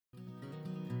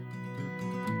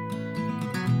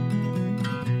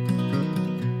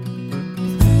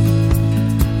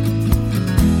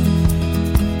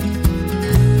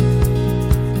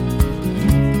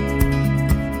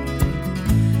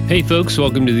Hey folks,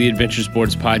 welcome to the Adventure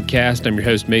Sports Podcast. I'm your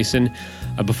host, Mason.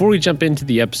 Before we jump into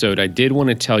the episode, I did want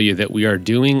to tell you that we are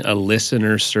doing a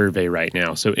listener survey right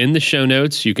now. So in the show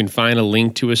notes, you can find a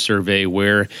link to a survey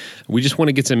where we just want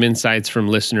to get some insights from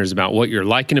listeners about what you're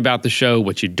liking about the show,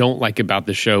 what you don't like about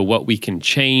the show, what we can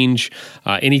change,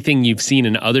 anything you've seen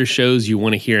in other shows you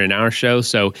want to hear in our show.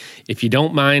 So if you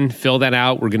don't mind, fill that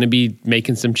out. We're going to be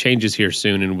making some changes here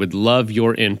soon and would love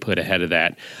your input ahead of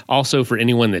that. Also, for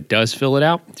anyone that does fill it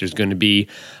out, there's going to be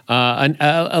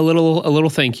a little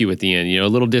thank you at the end, a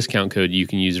little discount code you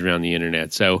can use around the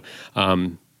internet. So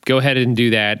go ahead and do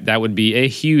that. That would be a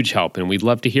huge help, and we'd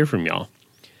love to hear from y'all.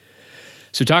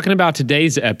 So talking about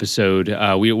today's episode,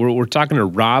 we're talking to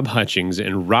Rob Hutchings,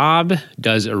 and Rob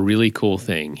does a really cool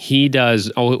thing. He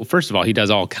does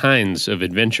all kinds of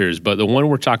adventures, but the one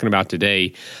we're talking about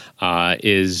today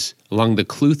is along the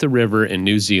Clutha River in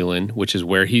New Zealand, which is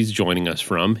where he's joining us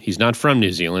from. He's not from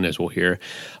New Zealand, as we'll hear,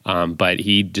 but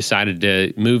he decided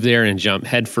to move there and jump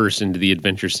headfirst into the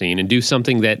adventure scene and do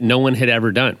something that no one had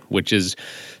ever done, which is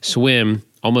swim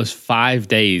almost 5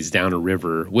 days down a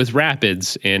river with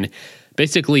rapids and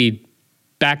basically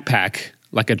backpack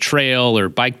like a trail or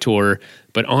bike tour,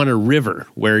 but on a river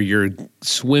where you're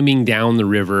swimming down the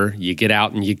river. You get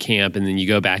out and you camp, and then you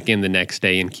go back in the next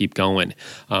day and keep going.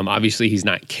 Obviously, he's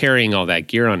not carrying all that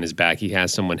gear on his back. He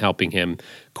has someone helping him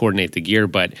coordinate the gear,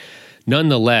 but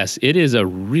nonetheless, it is a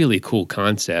really cool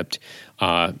concept.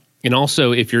 And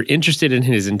also, if you're interested in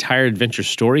his entire adventure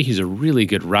story, he's a really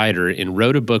good writer and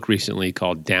wrote a book recently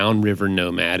called Downriver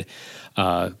Nomad,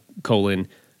 A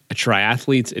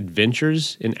Triathlete's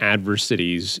Adventures in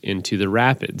Adversities into the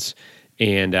Rapids.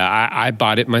 And I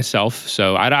bought it myself.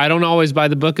 So I don't always buy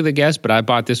the book of the guest, but I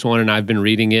bought this one and I've been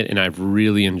reading it and I've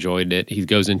really enjoyed it. He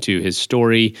goes into his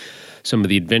story, some of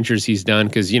the adventures he's done.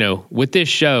 Because, with this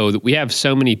show, we have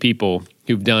so many people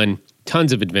who've done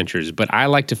tons of adventures, but I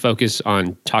like to focus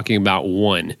on talking about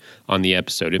one on the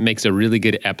episode. It makes a really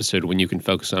good episode when you can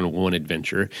focus on one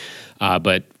adventure.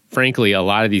 But frankly, a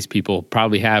lot of these people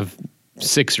probably have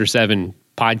 6 or 7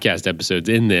 podcast episodes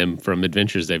in them from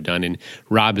adventures they've done, and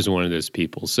Rob is one of those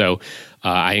people. So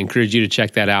I encourage you to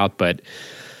check that out. But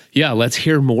yeah, let's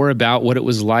hear more about what it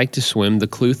was like to swim the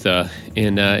Clutha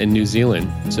in New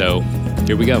Zealand. So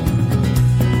here we go.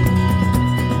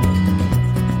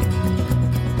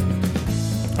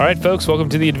 All right, folks, welcome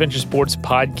to the Adventure Sports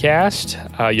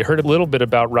Podcast. You heard a little bit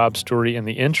about Rob's story in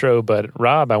the intro, but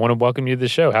Rob, I want to welcome you to the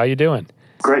show. How are you doing?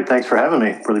 Great. Thanks for having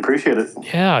me. Really appreciate it.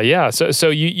 Yeah. So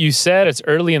you said it's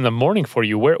early in the morning for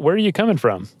you. Where are you coming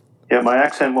from? Yeah, my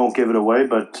accent won't give it away,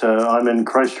 but I'm in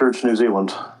Christchurch, New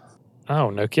Zealand. Oh,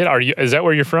 no kid. Is that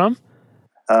where you're from?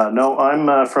 No,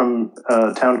 I'm from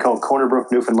a town called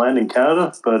Cornerbrook, Newfoundland in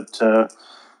Canada, but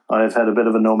I've had a bit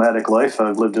of a nomadic life.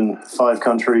 I've lived in 5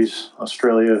 countries,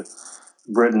 Australia,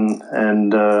 Britain,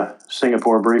 and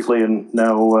Singapore briefly, and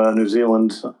now New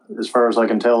Zealand, as far as I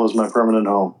can tell, is my permanent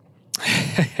home.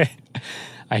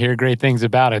 I hear great things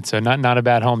about it, so not a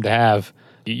bad home to have.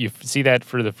 You see that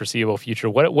for the foreseeable future.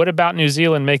 What about New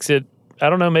Zealand makes it, I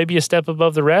don't know, maybe a step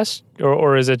above the rest,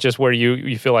 or is it just where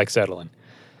you feel like settling?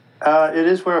 It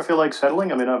is where I feel like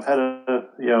settling. I mean, I've had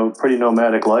a pretty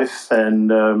nomadic life,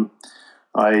 and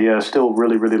I still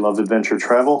really, really love adventure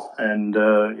travel and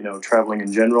traveling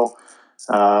in general.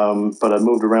 But I've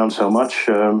moved around so much.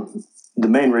 The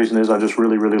main reason is I just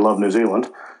really, really love New Zealand.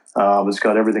 It's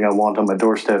got everything I want on my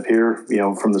doorstep here,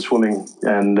 from the swimming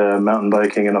and mountain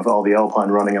biking and all the alpine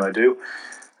running that I do.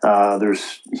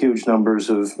 There's huge numbers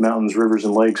of mountains, rivers,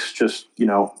 and lakes, just,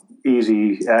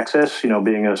 easy access,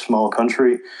 being a small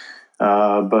country.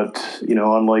 But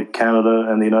unlike Canada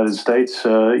and the United States,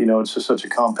 it's just such a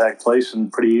compact place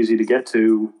and pretty easy to get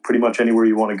to pretty much anywhere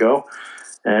you want to go.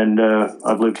 And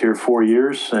I've lived here 4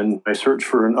 years, and my search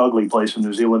for an ugly place in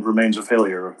New Zealand remains a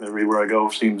failure. Everywhere I go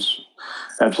seems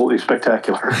absolutely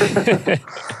spectacular.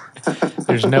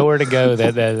 There's nowhere to go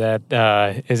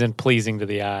that isn't pleasing to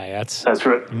the eye. That's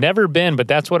right. Never been, but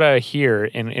that's what I hear.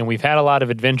 And we've had a lot of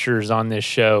adventures on this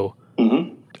show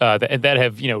that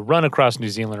have run across New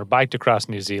Zealand or biked across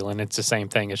New Zealand. It's the same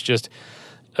thing. It's just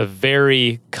a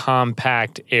very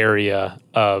compact area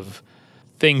of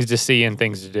things to see and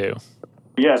things to do.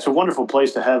 Yeah, it's a wonderful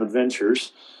place to have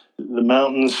adventures. The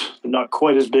mountains are not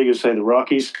quite as big as, say, the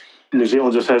Rockies. New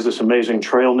Zealand just has this amazing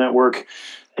trail network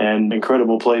and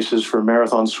incredible places for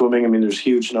marathon swimming. I mean, there's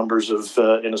huge numbers of,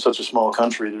 in such a small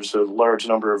country, there's a large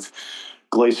number of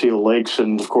glacial lakes.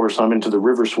 And, of course, I'm into the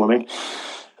river swimming.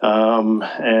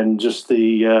 And just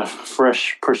the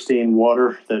fresh, pristine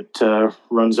water that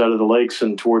runs out of the lakes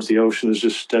and towards the ocean is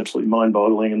just absolutely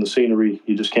mind-boggling. And the scenery,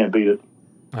 you just can't beat it.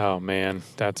 Oh man,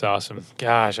 that's awesome.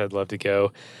 Gosh, I'd love to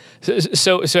go.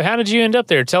 So how did you end up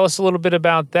there? Tell us a little bit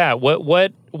about that.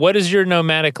 What is your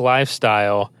nomadic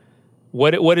lifestyle?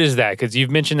 What is that? Because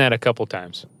you've mentioned that a couple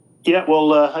times. Yeah, well,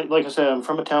 like I said, I'm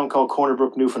from a town called Corner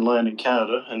Brook, Newfoundland, in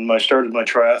Canada, and I started my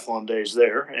triathlon days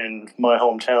there. And my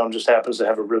hometown just happens to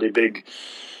have a really big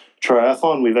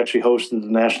triathlon. We've actually hosted the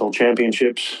national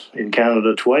championships in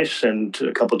Canada twice, and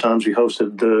a couple of times we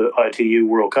hosted the ITU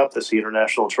World Cup. That's the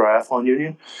International Triathlon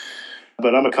Union.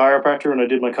 But I'm a chiropractor, and I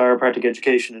did my chiropractic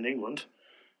education in England.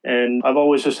 And I've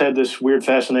always just had this weird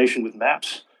fascination with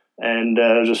maps, and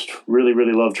just really,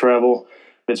 really love travel.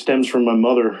 It stems from my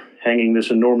mother hanging this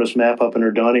enormous map up in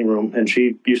her dining room, and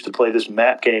she used to play this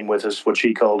map game with us, what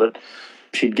she called it.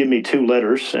 She'd give me two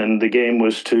letters, and the game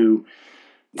was to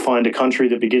find a country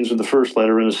that begins with the first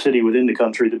letter and a city within the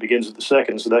country that begins with the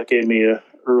second. So that gave me a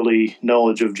early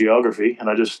knowledge of geography, and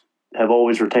I just have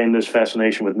always retained this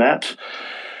fascination with maps.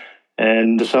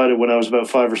 And decided when I was about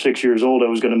 5 or 6 years old I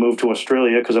was going to move to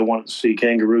Australia because I wanted to see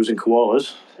kangaroos and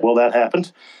koalas. Well, that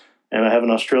happened. And I have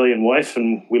an Australian wife,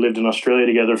 and we lived in Australia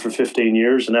together for 15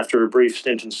 years. And after a brief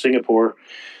stint in Singapore,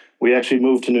 we actually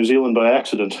moved to New Zealand by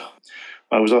accident.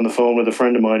 I was on the phone with a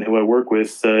friend of mine who I work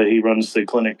with. He runs the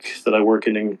clinic that I work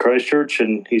in Christchurch,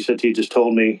 and he said he just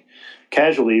told me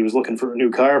casually he was looking for a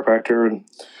new chiropractor, and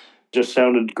just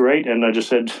sounded great. And I just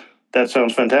said, that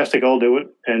sounds fantastic, I'll do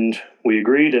it. And we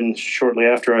agreed. And shortly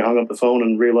after, I hung up the phone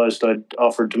and realized I'd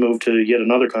offered to move to yet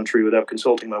another country without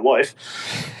consulting my wife.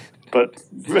 But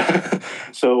but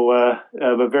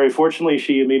very fortunately,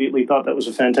 she immediately thought that was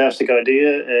a fantastic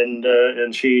idea,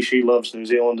 and she loves New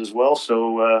Zealand as well.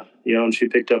 So and she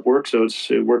picked up work, so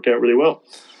it worked out really well.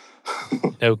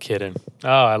 No kidding. Oh,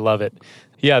 I love it.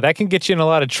 Yeah, that can get you in a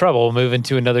lot of trouble moving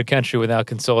to another country without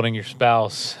consulting your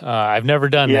spouse. I've never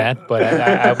done that,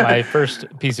 but my first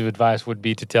piece of advice would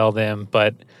be to tell them.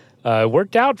 But it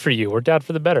worked out for you. Worked out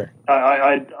for the better.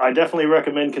 I definitely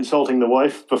recommend consulting the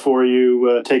wife before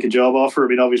you take a job offer. I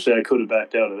mean, obviously, I could have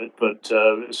backed out of it, but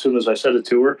as soon as I said it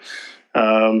to her,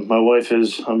 my wife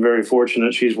I'm very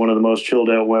fortunate. She's one of the most chilled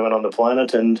out women on the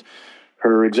planet, and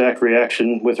her exact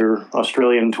reaction with her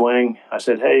Australian twang, I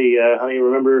said, "Hey, honey,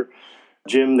 remember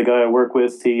Jim, the guy I work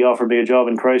with? He offered me a job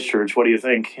in Christchurch. What do you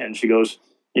think?" And she goes,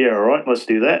 "Yeah, all right, let's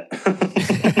do that."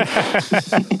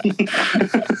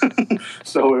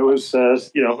 So it was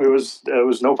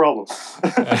no problem.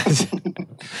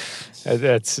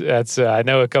 That's I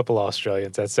know a couple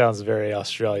Australians. That sounds very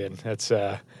Australian. That's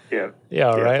all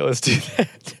right, let's do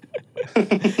that.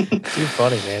 Too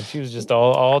funny, man. She was just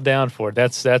all down for it.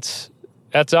 That's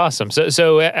awesome.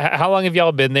 So how long have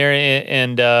y'all been there?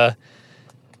 And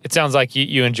it sounds like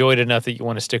you enjoyed it enough that you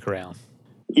want to stick around.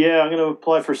 Yeah, I'm going to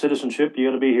apply for citizenship. You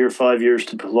got to be here 5 years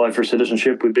to apply for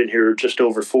citizenship. We've been here just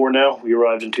over 4 now. We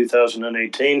arrived in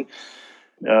 2018.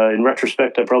 In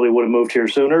retrospect, I probably would have moved here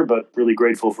sooner, but really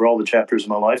grateful for all the chapters of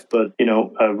my life. But,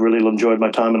 I've really enjoyed my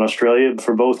time in Australia.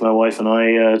 For both my wife and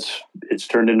I, it's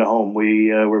turned into home.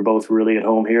 We're both really at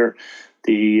home here.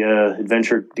 The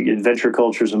adventure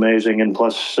culture is amazing. And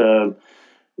plus,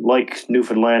 like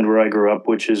Newfoundland, where I grew up,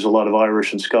 which is a lot of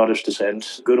Irish and Scottish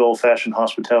descent, good old-fashioned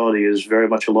hospitality is very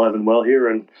much alive and well here,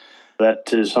 and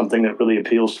that is something that really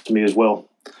appeals to me as well.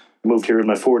 I moved here in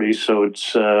my 40s, so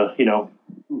it's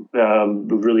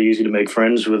really easy to make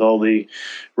friends with all the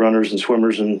runners and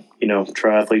swimmers and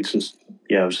triathletes, and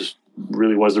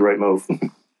it was the right move.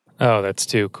 Oh, that's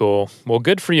too cool. Well,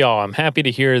 good for y'all. I'm happy to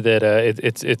hear that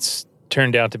it's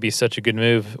turned out to be such a good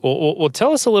move. Well,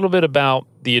 tell us a little bit about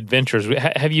the adventures.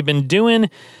 Have you been doing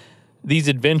these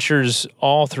adventures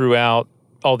all throughout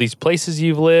all these places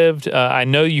you've lived? I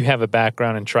know you have a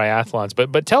background in triathlons,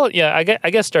 but tell it. Yeah, I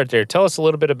guess start there. Tell us a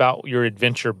little bit about your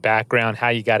adventure background, how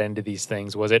you got into these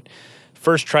things. Was it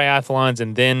first triathlons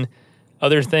and then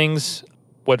other things?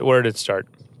 Where did it start?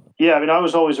 Yeah, I mean, I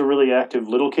was always a really active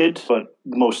little kid, but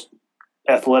the most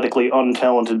athletically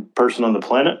untalented person on the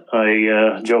planet.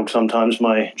 I joke sometimes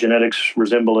my genetics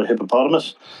resemble a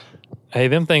hippopotamus. Hey,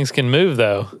 them things can move,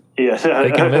 though. Yeah,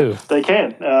 they can move. They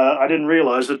can. I didn't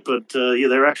realize it, but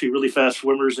they're actually really fast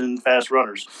swimmers and fast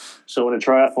runners. So in a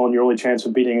triathlon, your only chance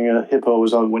of beating a hippo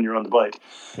is when you're on the bike.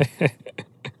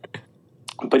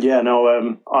 But yeah,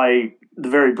 no, the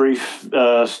very brief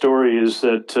story is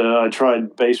that I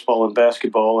tried baseball and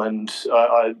basketball, and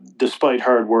despite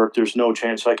hard work, there's no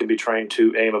chance I can be trained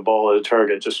to aim a ball at a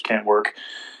target. It just can't work.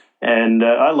 And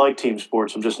I like team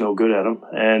sports. I'm just no good at them.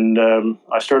 And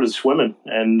I started swimming.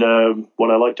 And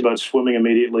what I liked about swimming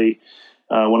immediately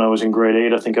when I was in grade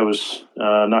 8, I think I was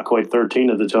not quite 13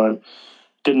 at the time,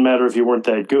 didn't matter if you weren't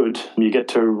that good. You get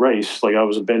to race. Like I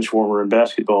was a bench warmer in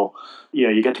basketball.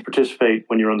 You get to participate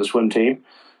when you're on the swim team.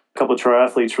 a couple of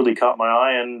triathletes really caught my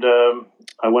eye, and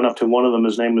I went up to one of them.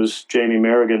 His name was Jamie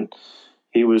Merrigan.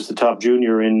 He was the top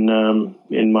junior in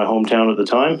my hometown at the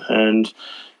time, and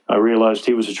I realized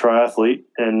he was a triathlete,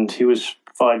 and he was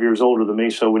 5 years older than me.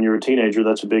 So when you're a teenager,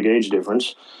 that's a big age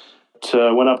difference. So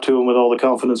I went up to him with all the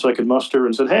confidence I could muster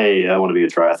and said, "Hey, I want to be a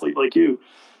triathlete like you."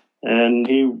 And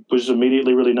he was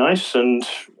immediately really nice and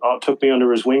took me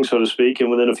under his wing, so to speak. And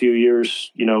within a few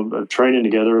years, of training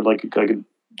together, like I could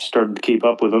start to keep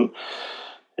up with him.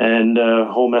 And a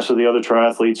whole mess of the other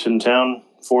triathletes in town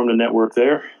formed a network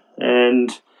there. And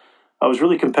I was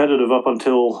really competitive up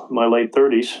until my late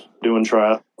 30s doing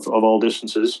triathlon of all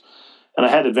distances. And I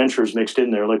had adventures mixed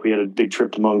in there, like we had a big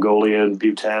trip to Mongolia and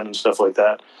Bhutan and stuff like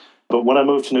that. But when I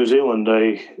moved to New Zealand,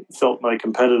 I felt my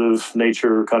competitive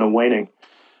nature kind of waning.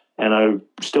 And I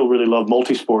still really love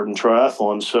multisport and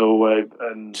triathlon,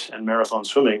 and marathon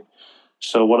swimming.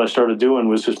 So what I started doing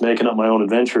was just making up my own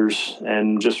adventures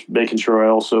and just making sure I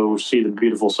also see the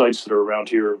beautiful sights that are around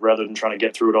here rather than trying to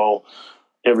get through it all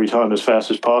every time as fast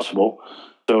as possible.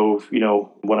 So,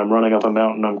 when I'm running up a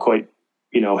mountain, I'm quite,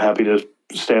 happy to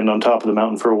stand on top of the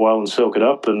mountain for a while and soak it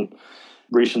up. And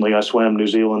recently I swam New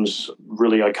Zealand's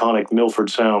really iconic Milford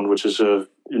Sound, which is an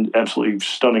absolutely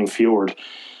stunning fjord.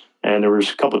 And there was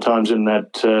a couple of times in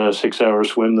that 6-hour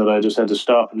swim that I just had to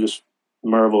stop and just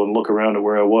marvel and look around at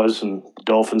where I was, and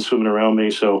dolphins swimming around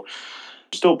me. So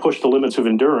still push the limits of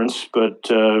endurance, but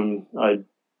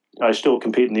I still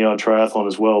compete in the odd triathlon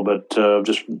as well, but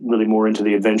just really more into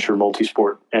the adventure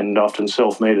multisport and often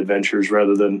self-made adventures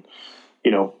rather than,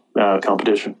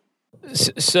 competition.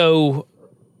 So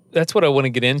that's what I want to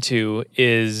get into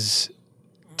is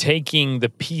taking the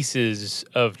pieces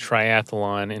of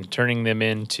triathlon and turning them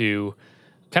into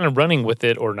kind of running with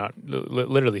it, or not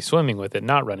literally swimming with it,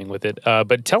 not running with it.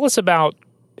 But tell us about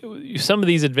some of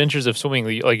these adventures of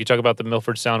swimming. Like you talk about the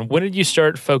Milford Sound. When did you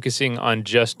start focusing on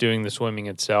just doing the swimming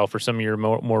itself, or some of your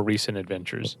more recent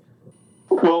adventures?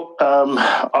 Well,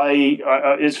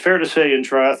 it's fair to say in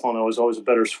triathlon I was always a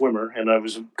better swimmer, and I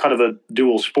was kind of a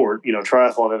dual sport.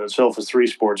 Triathlon in itself is 3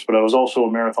 sports, but I was also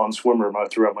a marathon swimmer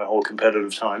throughout my whole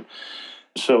competitive time.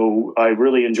 So I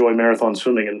really enjoy marathon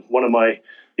swimming, and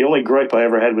the only gripe I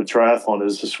ever had with triathlon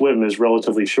is the swim is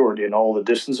relatively short in all the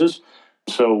distances.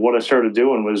 So what I started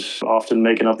doing was often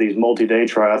making up these multi-day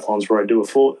triathlons where I do a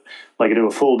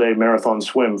full day marathon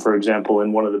swim, for example,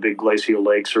 in one of the big glacial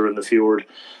lakes or in the fjord.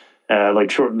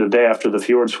 The day after the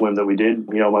fjord swim that we did,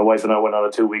 my wife and I went on a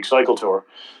 2-week cycle tour.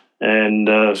 And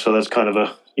so that's kind of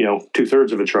a,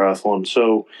 2/3 of a triathlon.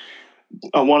 So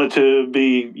I wanted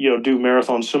to do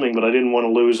marathon swimming, but I didn't want to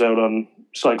lose out on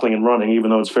cycling and running, even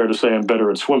though it's fair to say I'm better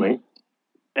at swimming.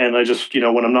 And I just,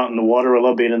 when I'm not in the water, I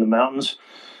love being in the mountains.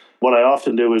 What I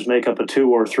often do is make up a 2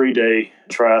 or 3 day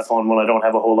triathlon when I don't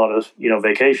have a whole lot of,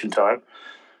 vacation time.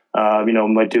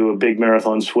 Might do a big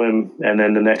marathon swim, and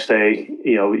then the next day,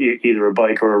 either a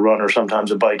bike or a run, or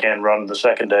sometimes a bike and run the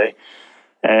second day.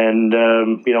 And,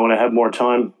 when I have more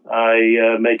time,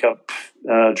 I make up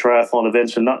triathlon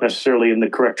events, and not necessarily in the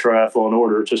correct triathlon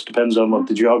order. It just depends on what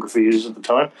the geography is at the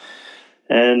time.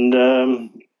 And,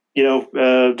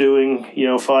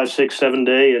 doing, 5, 6, 7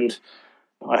 day. And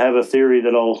I have a theory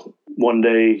that I'll one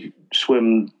day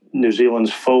swim New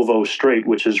Zealand's Fovo Strait,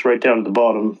 which is right down at the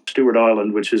bottom, Stewart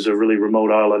Island, which is a really remote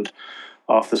island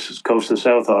off the coast of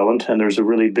South Island. And there's a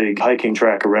really big hiking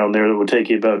track around there that would take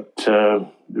you about,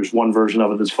 there's one version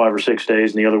of it that's 5 or 6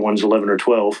 days, and the other one's 11 or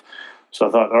 12. So I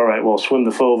thought, all right, well, swim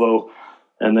the Fovo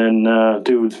and then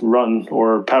run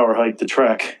or power hike the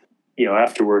track,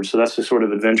 afterwards. So that's the sort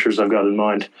of adventures I've got in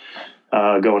mind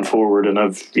going forward. And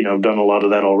I've, done a lot of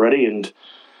that already. And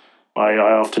I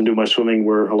often do my swimming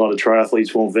where a lot of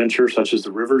triathletes won't venture, such as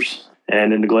the rivers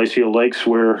and in the glacial lakes,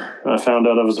 where I found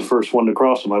out I was the first one to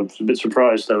cross them. I was a bit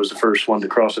surprised I was the first one to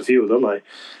cross a few of them. I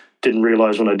didn't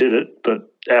realize when I did it,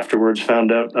 but afterwards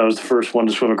found out I was the first one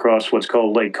to swim across what's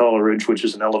called Lake Coleridge, which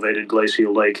is an elevated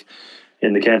glacial lake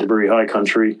in the Canterbury High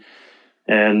Country,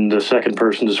 and the second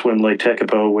person to swim Lake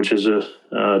Tekapo, which is a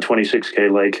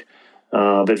 26K lake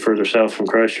a bit further south from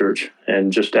Christchurch,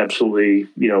 and just absolutely,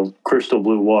 crystal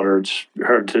blue water. It's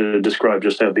hard to describe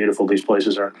just how beautiful these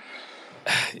places are.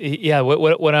 Yeah,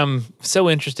 what I'm so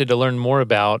interested to learn more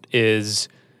about is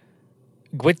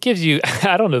what gives you,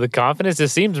 I don't know, the confidence. It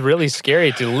seems really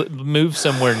scary to move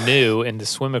somewhere new and to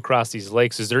swim across these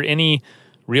lakes. Is there any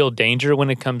real danger when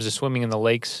it comes to swimming in the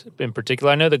lakes in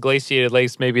particular? I know the glaciated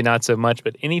lakes, maybe not so much,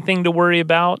 but anything to worry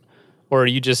about? Or are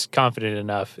you just confident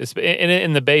enough? It's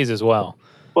in the bays as well.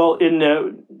 Well,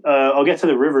 I'll get to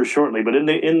the rivers shortly, but in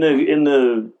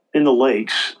the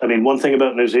lakes, I mean, one thing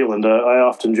about New Zealand, I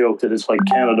often joke that it's like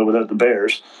Canada without the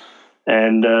bears.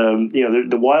 And,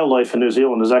 the wildlife in New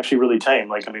Zealand is actually really tame.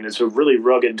 Like, I mean, it's a really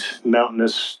rugged,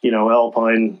 mountainous,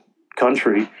 alpine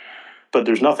country, but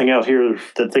there's nothing out here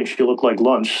that thinks you look like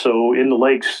lunch. So in the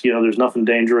lakes, there's nothing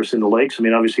dangerous in the lakes. I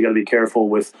mean, obviously you got to be careful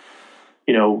with,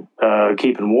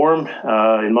 keeping warm.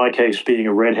 In my case, being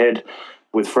a redhead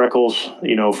with freckles,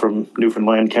 from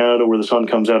Newfoundland, Canada, where the sun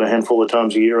comes out a handful of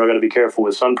times a year, I got to be careful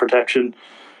with sun protection.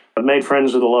 I've made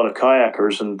friends with a lot of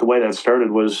kayakers, and the way that started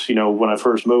was, when I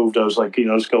first moved, I was like,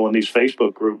 let's go in these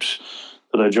Facebook groups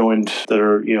that I joined that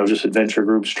are, just adventure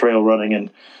groups, trail running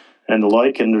and the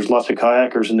like, and there's lots of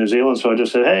kayakers in New Zealand, so I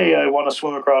just said, hey, I want to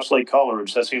swim across Lake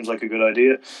Coleridge. That seems like a good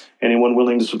idea. Anyone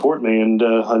willing to support me? And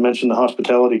I mentioned the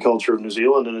hospitality culture of New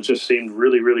Zealand, and it just seemed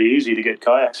really, really easy to get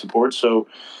kayak support, so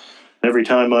every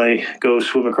time I go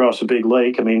swim across a big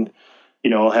lake, I mean,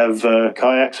 I'll have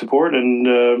kayak support.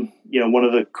 And, one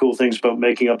of the cool things about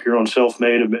making up your own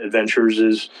self-made adventures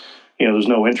is, there's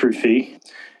no entry fee.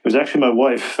 It was actually my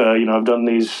wife. I've done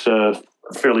these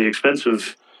fairly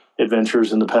expensive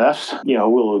adventures in the past.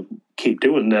 We'll keep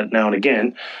doing that now and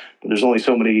again. But there's only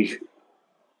so many,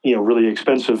 really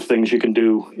expensive things you can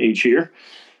do each year.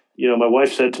 My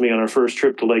wife said to me on our first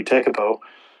trip to Lake Tekapo,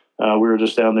 we were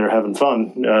just down there having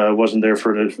fun. Wasn't there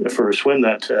for a swim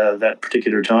that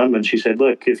particular time. And she said,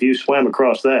 look, if you swam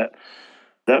across that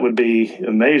would be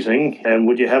amazing. And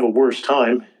would you have a worse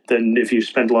time than if you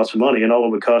spent lots of money and all it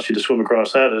would cost you to swim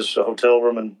across that is a hotel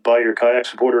room and buy your kayak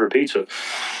supporter a pizza?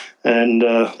 And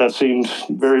that seemed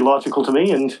very logical to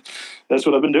me. And that's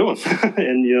what I've been doing.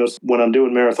 And, when I'm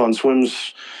doing marathon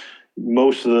swims,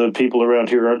 most of the people around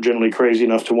here aren't generally crazy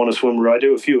enough to want to swim where I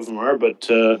do. A few of them are, but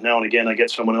now and again I get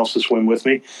someone else to swim with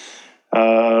me.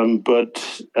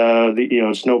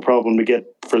 It's no problem to get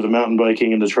for the mountain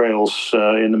biking and the trails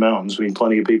in the mountains. I mean,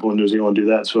 plenty of people in New Zealand do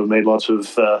that, so I've made lots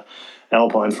of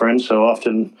alpine friends. So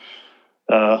often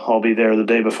I'll be there the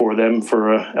day before them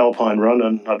for an alpine run,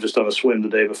 and I've just done a swim the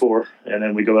day before, and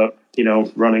then we go out,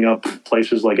 running up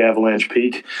places like Avalanche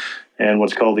Peak and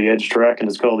what's called the Edge Track, and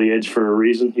it's called the Edge for a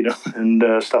reason,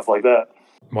 and stuff like that.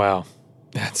 Wow.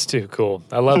 That's too cool.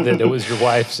 I love that it was your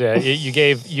wife's. You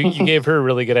gave her a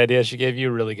really good idea. She gave you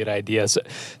a really good idea. So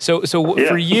yeah.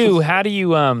 For you, how do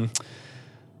you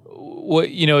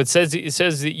it says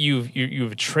that you've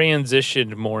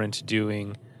transitioned more into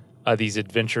doing these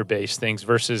adventure-based things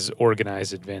versus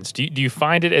organized events. Do you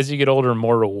find it as you get older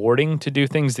more rewarding to do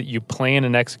things that you plan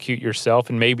and execute yourself,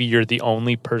 and maybe you're the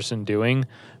only person doing,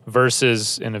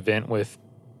 versus an event with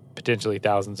potentially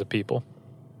thousands of people?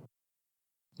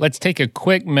 Let's take a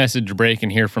quick message break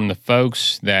and hear from the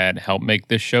folks that help make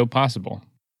this show possible.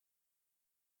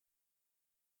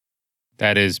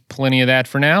 That is plenty of that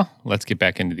for now. Let's get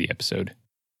back into the episode.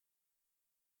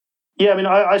 Yeah, I mean,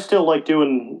 I still like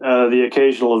doing the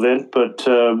occasional event, but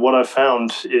what I've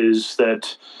found is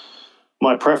that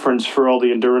my preference for all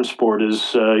the endurance sport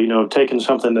is, taking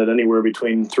something that anywhere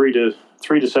between 3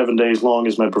 to 7 days long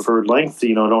is my preferred length.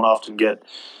 I don't often get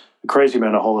a crazy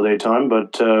amount of holiday time,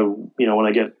 but when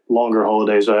I get longer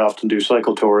holidays, I often do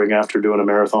cycle touring after doing a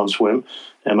marathon swim,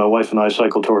 and my wife and I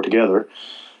cycle tour together,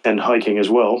 and hiking as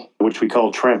well, which we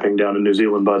call tramping down in New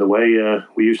Zealand, by the way.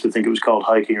 We used to think it was called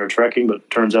hiking or trekking, but it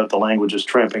turns out the language is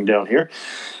tramping down here.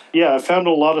 Yeah, I found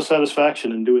a lot of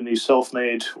satisfaction in doing these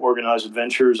self-made, organized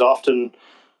adventures. Often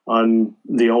I'm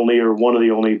the only or one of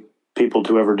the only people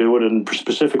to ever do it, and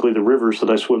specifically the rivers that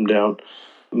I swim down.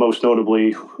 Most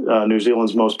notably, New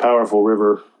Zealand's most powerful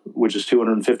river, which is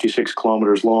 256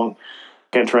 kilometers long.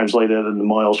 Can't translate that into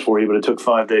miles for you, but it took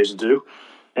 5 days to do.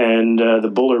 And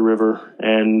the Buller River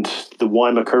and the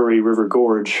Waimakuri River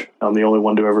Gorge. I'm the only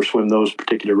one to ever swim those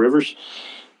particular rivers.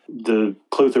 The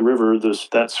Clutha River,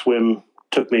 that swim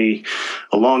took me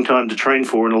a long time to train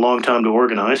for and a long time to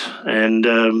organize, and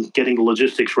getting the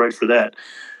logistics right for that.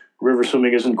 River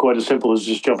swimming isn't quite as simple as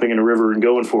just jumping in a river and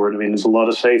going for it. I mean, there's a lot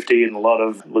of safety and a lot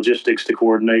of logistics to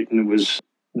coordinate, and it was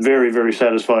very, very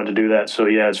satisfying to do that. So,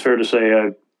 yeah, it's fair to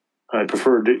say I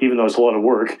prefer, even though it's a lot of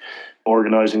work,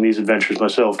 organizing these adventures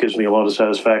myself gives me a lot of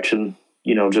satisfaction,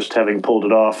 just having pulled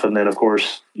it off. And then, of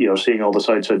course, seeing all the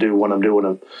sights I do when I'm doing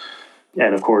them.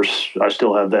 And, of course, I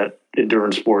still have that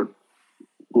endurance sport,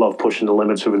 love pushing the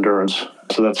limits of endurance.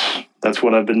 So that's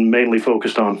what I've been mainly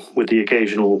focused on, with the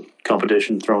occasional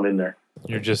competition thrown in there.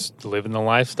 You're just living the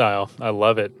lifestyle. I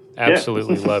love it.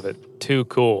 Absolutely love it. Too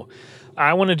cool.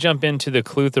 I want to jump into the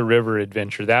Clutha River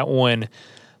adventure. That one,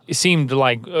 it seemed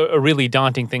like a really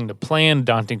daunting thing to plan,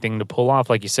 daunting thing to pull off.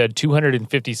 Like you said,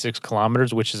 256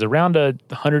 kilometers, which is around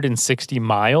 160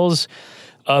 miles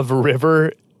of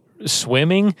river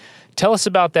swimming. Tell us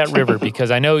about that river,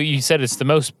 because I know you said it's the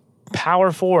most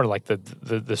powerful or like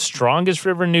the strongest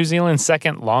river in New Zealand,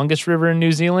 second longest river in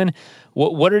New Zealand.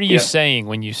 What are you saying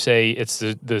when you say it's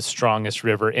the strongest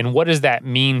river, and what does that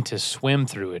mean to swim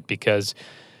through it? Because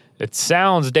it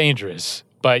sounds dangerous,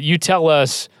 but you tell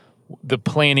us the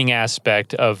planning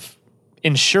aspect of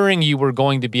ensuring you were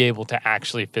going to be able to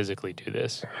actually physically do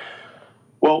this.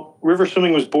 Well, river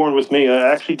swimming was born with me.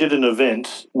 I actually did an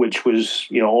event, which was,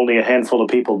 only a handful of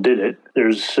people did it.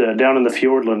 There's down in the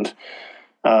Fiordland,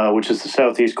 which is the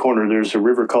southeast corner, there's a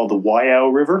river called the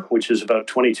Waiau River, which is about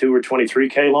 22 or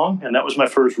 23K long. And that was my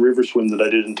first river swim that I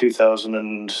did in 2000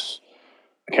 and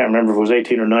I can't remember if it was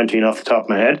 18 or 19 off the top of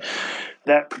my head.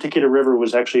 That particular river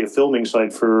was actually a filming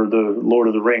site for the Lord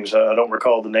of the Rings. I don't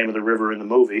recall the name of the river in the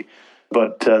movie,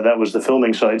 but that was the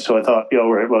filming site. So I thought,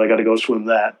 right, well, I got to go swim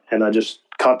that. And I just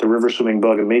caught the river swimming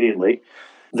bug immediately.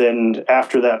 Then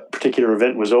after that particular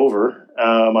event was over,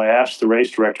 I asked the race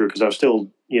director, because I was still,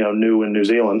 new in New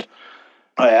Zealand.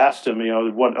 I asked him,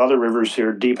 what other rivers here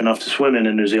are deep enough to swim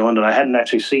in New Zealand, and I hadn't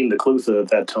actually seen the Clutha at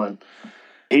that time.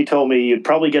 He told me you'd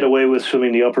probably get away with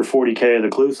swimming the upper 40K of the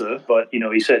Clutha, but,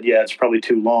 he said, it's probably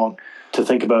too long to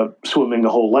think about swimming the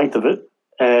whole length of it.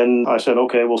 And I said,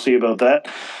 okay, we'll see about that.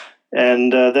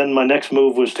 And then my next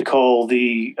move was to call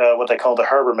the what they call the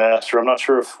harbor master. I'm not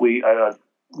sure if we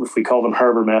call them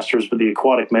harbor masters, but the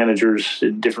aquatic managers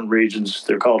in different regions,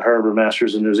 they're called harbor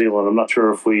masters in New Zealand. I'm not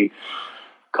sure if we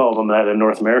call them that in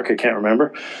North America. Can't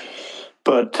remember.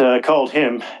 But I called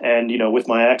him, and, with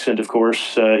my accent, of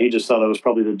course, he just thought I was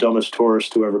probably the dumbest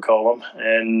tourist to ever call him.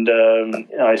 And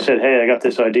I said, hey, I got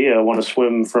this idea. I want to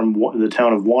swim from the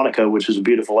town of Wanaka, which is a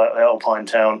beautiful alpine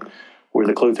town where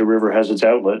the Clutha River has its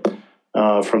outlet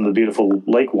from the beautiful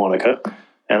Lake Wanaka.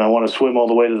 And I want to swim all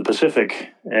the way to the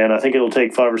Pacific. And I think it'll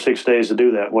take 5 or 6 days to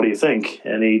do that. What do you think?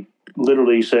 And he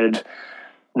literally said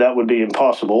that would be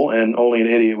impossible and only an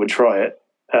idiot would try it.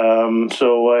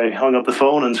 So I hung up the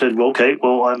phone and said, well, okay,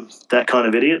 well, I'm that kind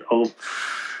of idiot. I'll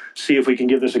see if we can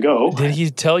give this a go. Did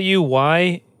he tell you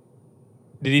why?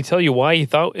 Did he tell you why he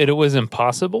thought it was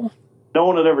impossible? No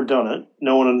one had ever done it.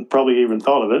 No one had probably even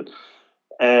thought of it.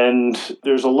 And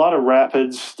there's a lot of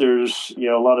rapids. There's, a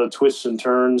lot of twists and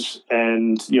turns.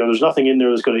 And, there's nothing in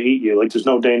there that's going to eat you. Like, there's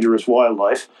no dangerous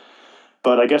wildlife.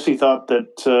 But I guess he thought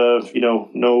that,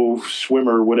 no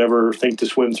swimmer would ever think to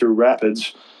swim through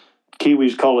rapids.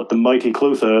 Kiwis call it the mighty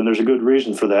Clutha, and there's a good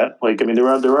reason for that.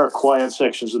 There are quiet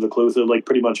sections of the Clutha, like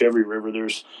pretty much every river.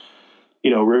 There's,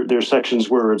 there's sections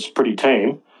where it's pretty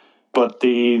tame. But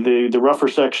the rougher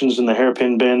sections and the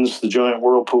hairpin bends, the giant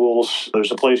whirlpools,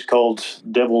 there's a place called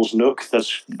Devil's Nook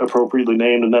that's appropriately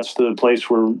named, and that's the place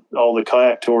where all the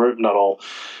kayak tourists, not all,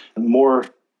 more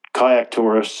kayak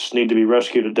tourists need to be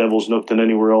rescued at Devil's Nook than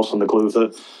anywhere else on the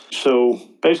Clutha. So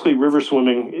basically river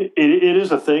swimming, it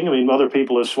is a thing. I mean, other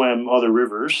people have swam other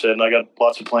rivers, and I got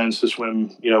lots of plans to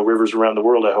swim, rivers around the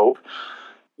world, I hope.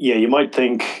 Yeah, you might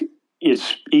think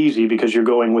it's easy because you're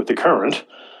going with the current.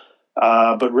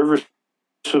 But river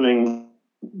swimming,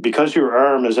 because your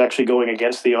arm is actually going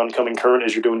against the oncoming current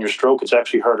as you're doing your stroke, it's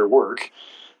actually harder work.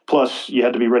 Plus, you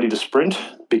had to be ready to sprint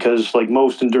because, like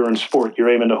most endurance sport, you're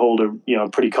aiming to hold a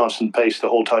pretty constant pace the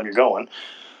whole time you're going.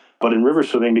 But in river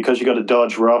swimming, because you got to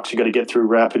dodge rocks, you got to get through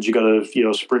rapids, you got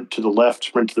to sprint to the left,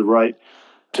 sprint to the right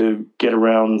to get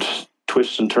around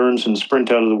twists and turns and sprint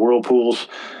out of the whirlpools.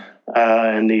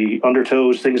 And the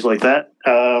undertows, things like that.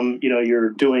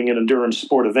 You're doing an endurance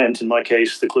sport event. In my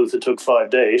case, the Clutha took 5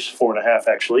 days, 4.5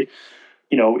 actually.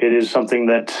 It is something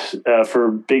that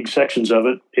for big sections of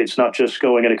it, it's not just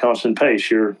going at a constant pace.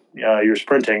 You're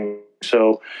sprinting.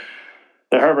 So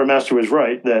the harbor master was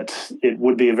right that it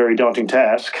would be a very daunting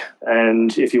task,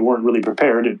 and if you weren't really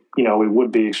prepared, it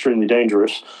would be extremely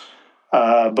dangerous.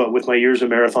 But with my years of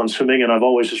marathon swimming, and I've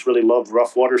always just really loved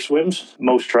rough water swims.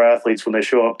 Most triathletes, when they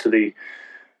show up to the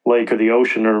lake or the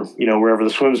ocean or, wherever the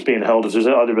swim's being held, if there's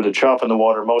either bit of chop in the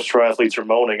water, most triathletes are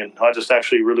moaning. And I just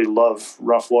actually really love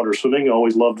rough water swimming. I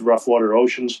always loved rough water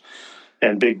oceans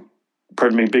and big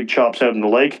chops out in the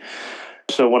lake.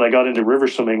 So when I got into river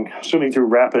swimming through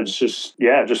rapids, just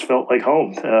felt like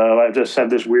home. I just had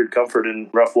this weird comfort in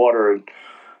rough water, and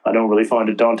I don't really find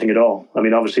it daunting at all. I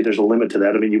mean, obviously there's a limit to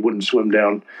that. I mean, you wouldn't swim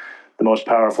down the most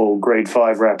powerful grade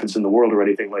 5 rapids in the world or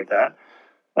anything like that.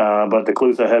 But the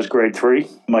Clutha has grade 3.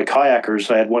 My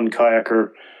kayakers, I had one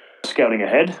kayaker scouting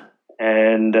ahead,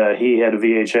 and he had a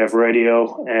VHF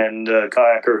radio, and a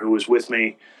kayaker who was with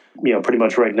me, pretty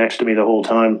much right next to me the whole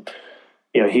time.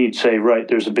 He'd say, right,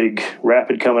 there's a big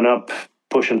rapid coming up,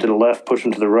 push him to the left, push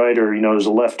him to the right, or, there's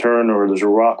a left turn, or there's a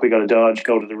rock we got to dodge,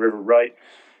 go to the river right.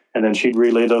 And then she'd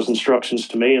relay those instructions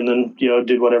to me, and then,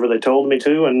 did whatever they told me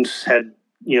to, and had,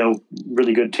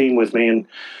 really good team with me. And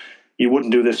you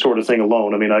wouldn't do this sort of thing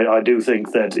alone. I mean, I do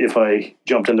think that if I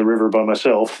jumped in the river by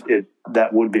myself,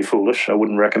 that would be foolish. I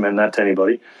wouldn't recommend that to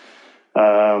anybody.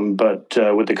 But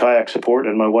with the kayak support,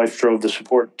 and my wife drove the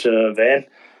support van,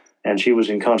 and she was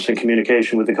in constant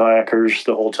communication with the kayakers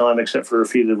the whole time, except for a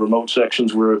few of the remote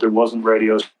sections where there wasn't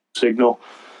radio signal.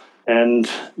 And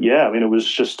yeah, I mean, it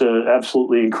was just an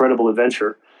absolutely incredible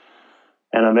adventure.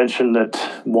 And I mentioned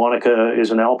that Wanaka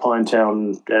is an alpine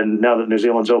town, and now that New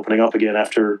Zealand's opening up again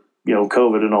after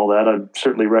COVID and all that, I'd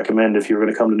certainly recommend, if you're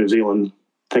going to come to New Zealand,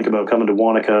 think about coming to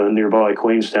Wanaka and nearby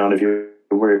Queenstown if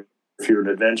you're an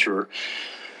adventurer.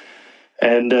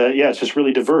 And it's just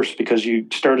really diverse because you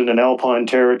start in an alpine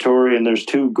territory, and there's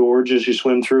 2 gorges you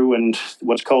swim through, and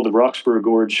what's called the Roxburgh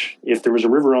Gorge. If there was a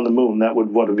river on the moon, that would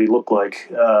what it would look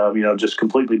like. Just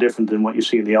completely different than what you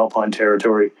see in the alpine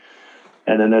territory.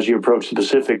 And then as you approach the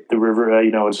Pacific, the river,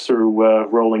 it's through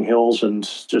rolling hills and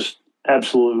just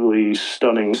absolutely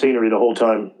stunning scenery the whole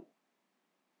time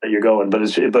that you're going. But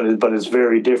it's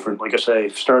very different. Like I say,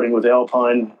 starting with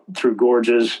alpine through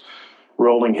gorges,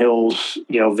 rolling hills,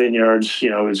 vineyards,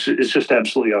 it's just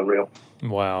absolutely unreal.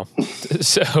 Wow.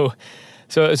 So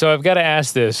I've got to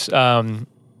ask this.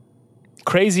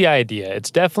 Crazy idea.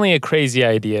 It's definitely a crazy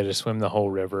idea to swim the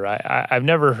whole river. I've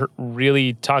never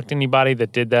really talked to anybody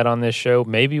that did that on this show.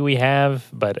 Maybe we have,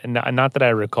 but not that I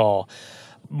recall.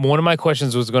 One of my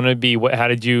questions was going to be, how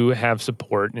did you have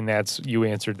support? And you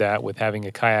answered that with having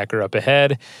a kayaker up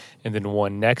ahead and then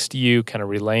one next to you, kind of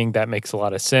relaying. That makes a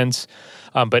lot of sense.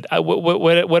 But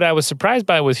what I was surprised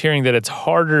by was hearing that it's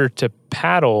harder to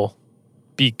paddle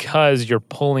because you're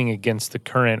pulling against the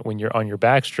current when you're on your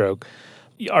backstroke.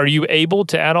 Are you able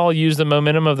to at all use the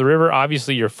momentum of the river?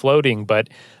 Obviously, you're floating, but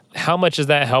how much is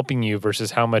that helping you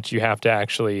versus how much you have to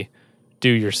actually do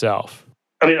yourself?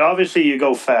 I mean, obviously, you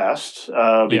go fast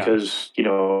because,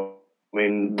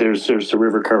 there's the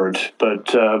river current. But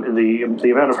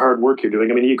the amount of hard work you're doing,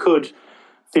 I mean, you could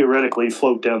theoretically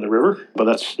float down the river, but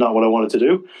that's not what I wanted to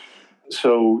do.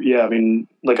 So, yeah, I mean,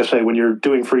 like I say, when you're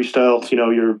doing freestyle,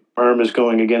 your arm is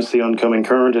going against the oncoming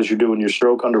current as you're doing your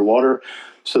stroke underwater.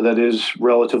 So that is,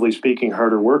 relatively speaking,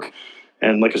 harder work.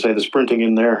 And like I say, the sprinting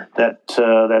in there, that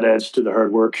adds to the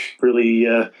hard work, really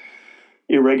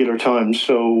irregular times.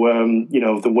 So,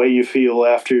 the way you feel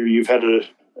after you've had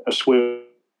a swim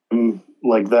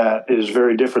like that is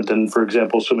very different than, for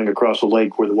example, swimming across a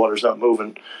lake where the water's not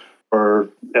moving, or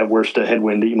at worst a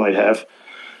headwind that you might have.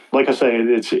 Like I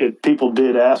say, people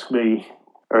did ask me,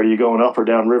 are you going up or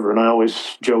down river? And I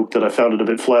always joke that I found it a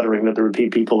bit flattering that there would be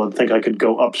people that think I could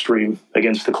go upstream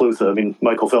against the Clutha. I mean,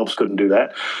 Michael Phelps couldn't do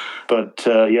that. But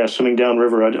swimming down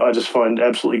river, I just find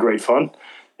absolutely great fun.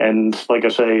 And like I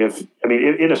say,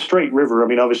 in a straight river, I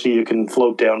mean, obviously you can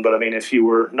float down, but I mean, if you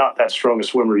were not that strong a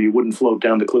swimmer, you wouldn't float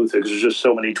down the Clutha because there's just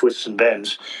so many twists and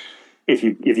bends. If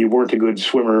you weren't a good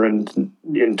swimmer and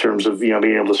in terms of being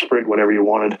able to sprint whenever you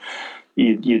wanted,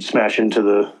 you'd smash into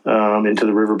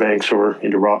the riverbanks or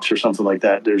into rocks or something like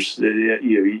that.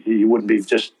 You wouldn't be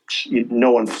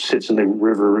no one sits in the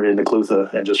river in the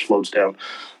Clutha and just floats down.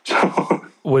 So,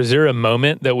 was there a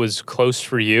moment that was close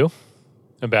for you,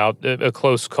 about a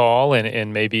close call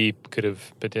and maybe could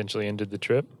have potentially ended the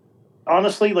trip?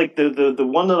 Honestly, like the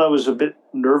one that I was a bit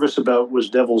nervous about was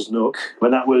Devil's Nook,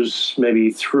 and that was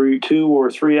maybe 2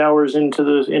 or 3 hours into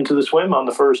the swim on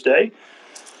the first day.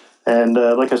 And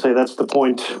like I say, that's the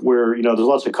point where, there's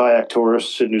lots of kayak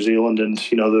tourists in New Zealand, and,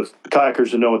 the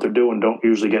kayakers who know what they're doing don't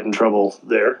usually get in trouble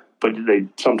there, but they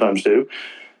sometimes do.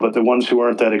 But the ones who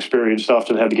aren't that experienced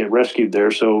often have to get rescued there.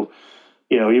 So,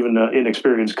 even an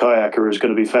inexperienced kayaker is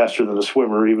going to be faster than a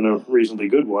swimmer, even a reasonably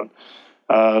good one.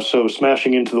 So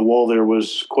smashing into the wall there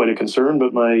was quite a concern,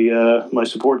 but my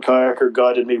support kayaker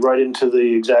guided me right into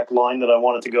the exact line that I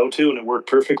wanted to go to, and it worked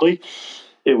perfectly.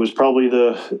 It was probably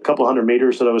the couple hundred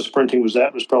meters that I was sprinting was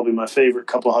probably my favorite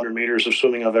couple hundred meters of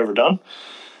swimming I've ever done.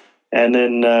 And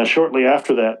then shortly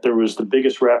after that, there was the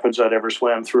biggest rapids I'd ever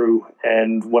swam through.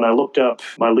 And when I looked up,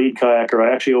 my lead kayaker,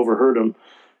 I actually overheard him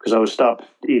because I was stopped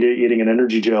eating an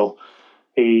energy gel.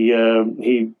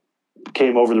 He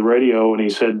came over the radio and he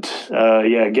said,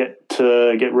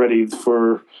 get ready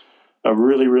for a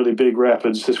really, really big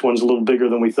rapids. This one's a little bigger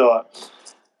than we thought.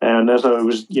 And as I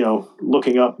was,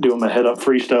 looking up, doing my head up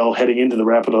freestyle, heading into the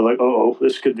rapid, I was like,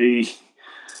 this could be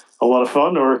a lot of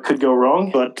fun or it could go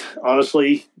wrong. But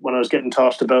honestly, when I was getting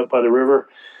tossed about by the river,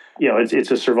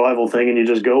 it's a survival thing and you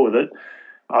just go with it.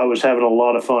 I was having a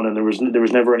lot of fun and there was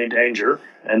never any danger.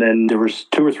 And then there was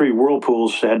 2 or 3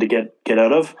 whirlpools I had to get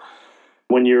out of.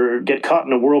 When you get caught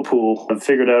in a whirlpool, I've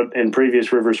figured out in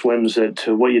previous river swims that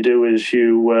what you do is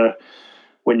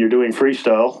when you're doing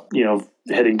freestyle,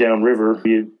 heading down river,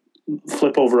 you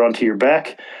flip over onto your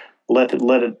back, let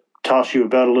it toss you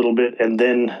about a little bit, and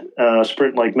then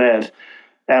sprint like mad.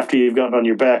 After you've gotten on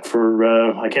your back for,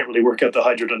 I can't really work out the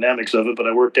hydrodynamics of it, but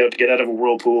I worked out to get out of a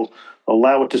whirlpool,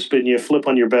 allow it to spin you, flip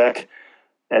on your back.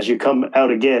 As you come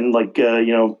out again, like,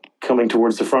 coming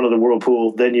towards the front of the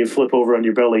whirlpool, then you flip over on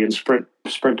your belly and sprint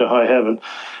to high heaven.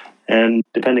 And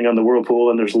depending on the whirlpool,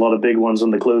 and there's a lot of big ones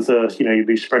in the Clutha, you'd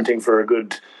be sprinting for a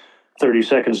good 30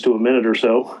 seconds to a minute or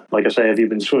so. Like I say, if you've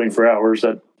been swimming for hours,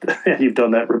 that you've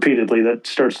done that repeatedly, that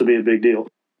starts to be a big deal.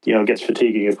 It gets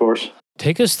fatiguing, of course.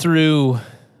 Take us through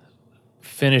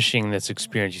finishing this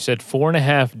experience. You said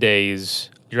 4.5 days.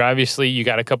 You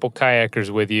got a couple kayakers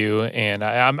with you, and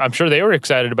I'm sure they were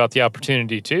excited about the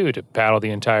opportunity too to paddle the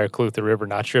entire Clutha River.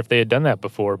 Not sure if they had done that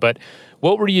before, but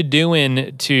what were you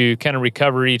doing to kind of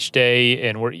recover each day?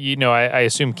 And I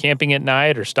assume camping at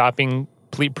night or stopping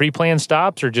pre-planned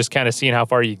stops, or just kind of seeing how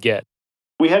far you get.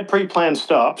 We had pre-planned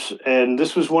stops, and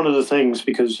this was one of the things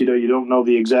because you don't know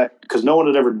the exact, because no one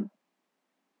had ever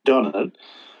done it.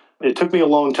 It took me a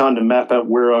long time to map out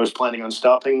where I was planning on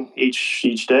stopping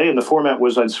each day, and the format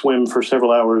was I'd swim for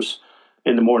several hours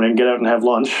in the morning, get out and have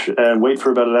lunch, and wait for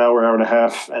about an hour and a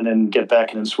half, and then get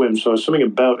back in and swim. So I was swimming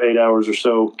about 8 hours or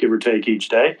so, give or take, each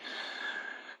day.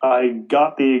 I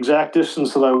got the exact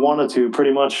distance that I wanted to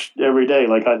pretty much every day.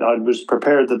 Like I was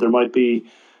prepared that there might be,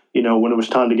 when it was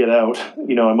time to get out,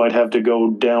 I might have to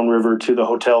go downriver to the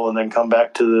hotel and then come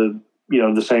back to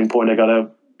the same point I got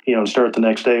out, and start the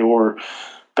next day, or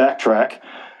backtrack.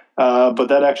 But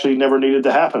that actually never needed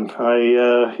to happen.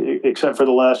 Except for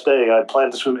the last day, I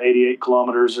planned to swim 88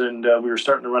 kilometers, and we were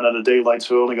starting to run out of daylight,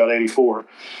 so I only got 84.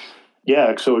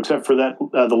 Yeah, so except for that,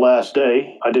 the last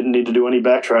day, I didn't need to do any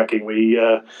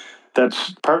backtracking.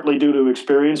 That's partly due to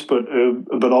experience,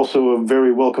 but also a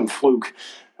very welcome fluke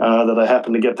that I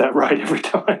happened to get that right every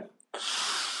time.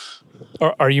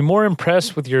 Are you more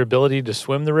impressed with your ability to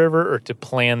swim the river or to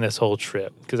plan this whole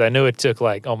trip? Because I know it took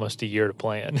like almost a year to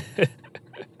plan.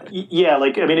 Yeah,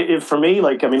 for me,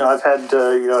 I've had,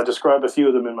 I describe a few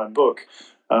of them in my book,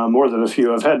 more than a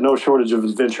few. I've had no shortage of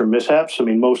adventure mishaps.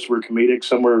 Most were comedic,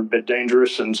 some were a bit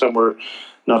dangerous, and some were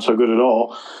not so good at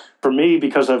all. For me,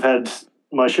 because I've had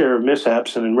my share of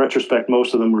mishaps, and in retrospect,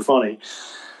 most of them were funny,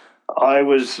 I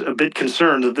was a bit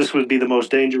concerned that this would be the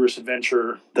most dangerous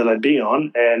adventure that I'd be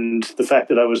on, and the fact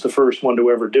that I was the first one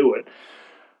to ever do it.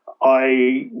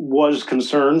 I was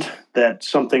concerned that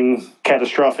something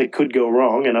catastrophic could go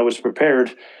wrong, and I was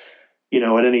prepared,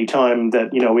 at any time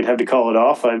that, we'd have to call it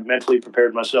off. I mentally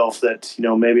prepared myself that,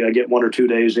 maybe I get 1 or 2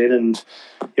 days in, and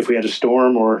if we had a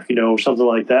storm or, something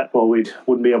like that, well, we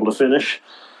wouldn't be able to finish.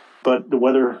 But the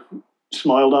weather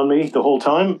smiled on me the whole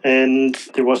time, and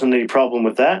there wasn't any problem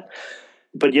with that.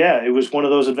 But yeah, it was one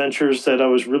of those adventures that I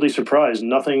was really surprised.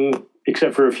 Nothing,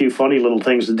 except for a few funny little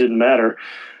things that didn't matter,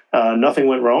 nothing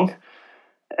went wrong.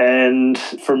 And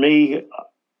for me,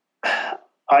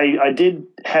 I did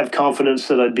have confidence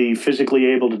that I'd be physically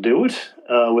able to do it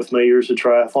with my years of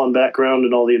triathlon background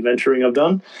and all the adventuring I've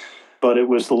done. But it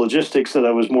was the logistics that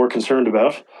I was more concerned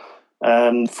about.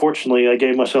 And fortunately, I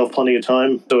gave myself plenty of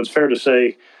time. So it's fair to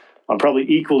say I'm probably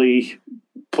equally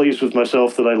pleased with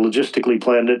myself that I logistically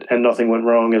planned it and nothing went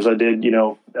wrong as I did,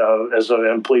 as I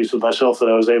am pleased with myself that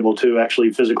I was able to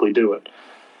actually physically do it.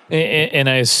 And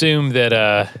I assume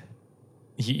that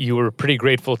you were pretty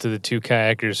grateful to the two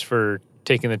kayakers for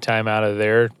taking the time out of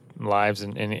their lives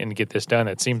and get this done.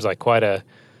 It seems like quite an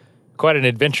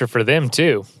adventure for them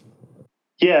too.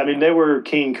 Yeah, they were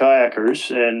keen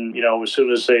kayakers, and as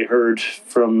soon as they heard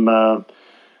from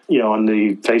on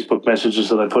the Facebook messages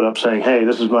that I put up saying, "Hey,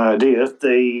 this is my idea,"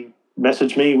 they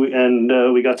messaged me,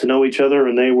 and we got to know each other,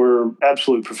 and they were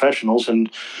absolute professionals. And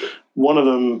one of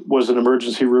them was an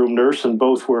emergency room nurse, and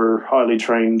both were highly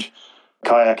trained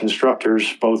kayak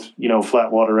instructors, both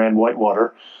flat water and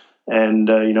whitewater, and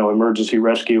emergency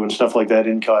rescue and stuff like that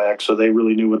in kayaks. So they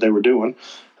really knew what they were doing.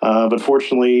 But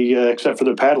fortunately, except for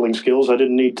their paddling skills, I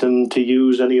didn't need them to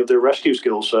use any of their rescue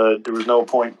skills. There was no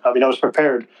point. I was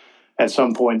prepared at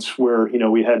some points where,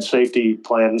 we had safety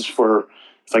plans for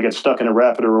if I get stuck in a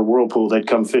rapid or a whirlpool, they'd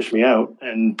come fish me out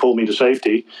and pull me to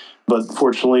safety. But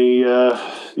fortunately,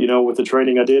 with the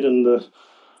training I did and the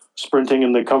sprinting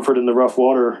and the comfort in the rough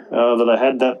water that I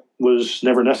had, that was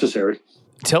never necessary.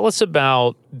 Tell us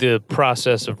about the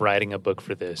process of writing a book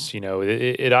for this.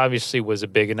 It obviously was a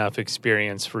big enough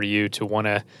experience for you to want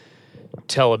to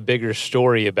tell a bigger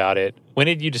story about it. When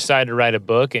did you decide to write a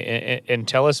book? And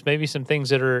tell us maybe some things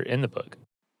that are in the book.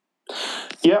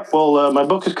 Yeah, well, my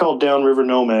book is called Downriver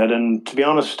Nomad. And to be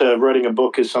honest, writing a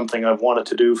book is something I've wanted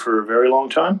to do for a very long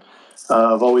time.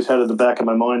 I've always had at the back of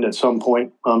my mind at some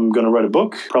point I'm going to write a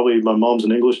book. Probably my mom's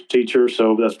an English teacher,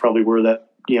 so that's probably where that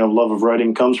love of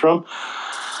writing comes from.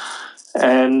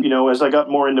 And as I got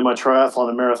more into my triathlon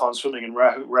and marathon swimming and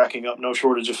racking up no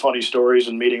shortage of funny stories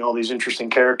and meeting all these interesting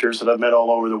characters that I've met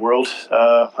all over the world,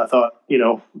 I thought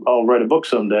I'll write a book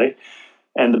someday.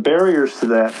 And the barriers to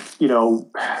that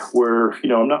were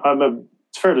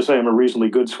it's fair to say I'm a reasonably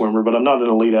good swimmer, but I'm not an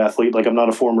elite athlete. Like, I'm not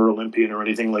a former Olympian or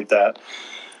anything like that.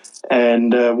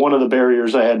 And one of the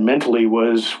barriers I had mentally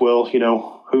was, well,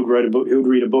 who'd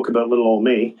read a book about little old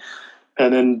me?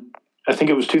 And then I think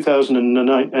it was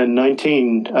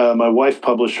 2019, my wife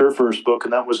published her first book,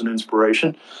 and that was an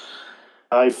inspiration.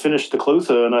 I finished the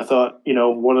Clutha, and I thought,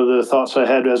 one of the thoughts I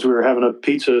had as we were having a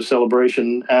pizza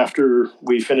celebration after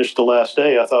we finished the last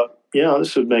day, I thought,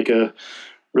 this would make a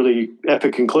really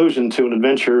epic conclusion to an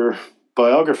adventure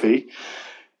biography.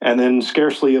 And then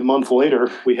scarcely a month later,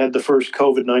 we had the first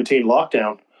COVID-19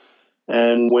 lockdown.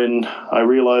 And when I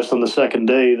realized on the second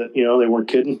day that, they weren't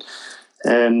kidding,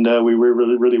 and we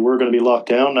really were going to be locked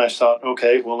down, I thought,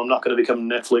 okay, well, I'm not going to become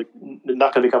a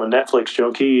Netflix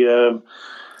junkie.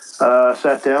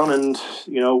 Sat down, and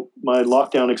my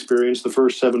lockdown experience, the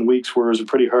first 7 weeks was a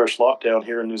pretty harsh lockdown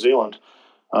here in New Zealand.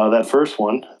 That first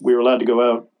one, we were allowed to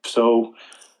go out, so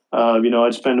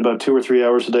I'd spend about 2 or 3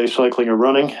 hours a day cycling or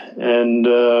running, and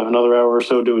another hour or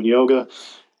so doing yoga.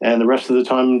 And the rest of the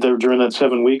time during that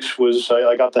 7 weeks was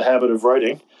I got the habit of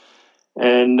writing.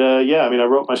 And I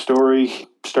wrote my story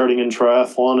starting in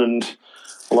triathlon, and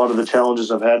a lot of the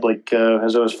challenges I've had, like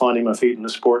as I was finding my feet in the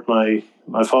sport, my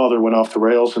father went off the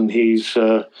rails, and he's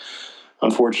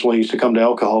unfortunately succumbed to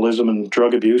alcoholism and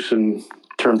drug abuse and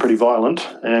turned pretty violent.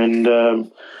 And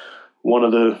one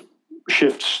of the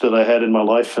shifts that I had in my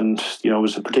life, and it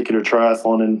was a particular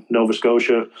triathlon in Nova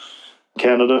Scotia,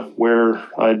 Canada, where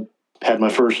I had my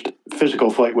first physical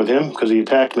fight with him because he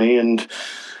attacked me. And a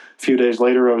few days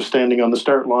later, I was standing on the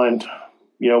start line,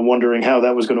 wondering how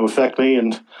that was going to affect me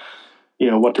and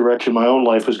what direction my own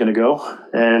life was going to go.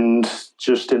 And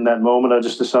just in that moment, I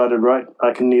just decided, right,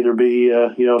 I can either be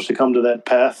succumb to that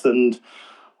path,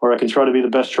 or I can try to be the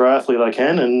best triathlete I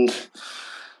can. And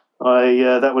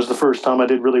that was the first time I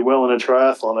did really well in a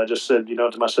triathlon. I just said,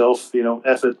 to myself,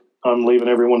 F it, I'm leaving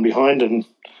everyone behind. And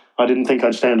I didn't think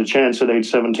I'd stand a chance at age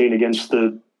 17 against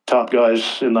the top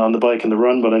guys on the bike and the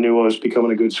run, but I knew I was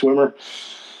becoming a good swimmer.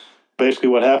 Basically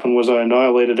what happened was I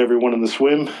annihilated everyone in the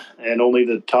swim, and only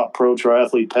the top pro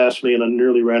triathlete passed me, and I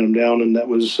nearly ran him down, and that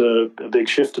was a big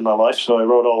shift in my life. So I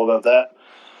wrote all about that.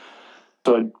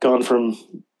 So I'd gone from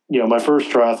my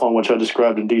first triathlon, which I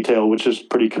described in detail, which is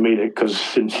pretty comedic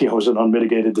because it was an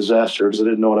unmitigated disaster because I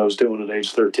didn't know what I was doing at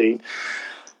age 13.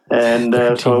 And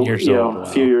so a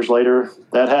few years later,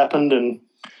 that happened, and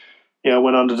I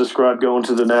went on to describe going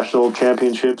to the national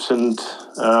championships, and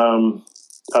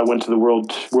I went to the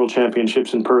world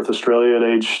championships in Perth, Australia at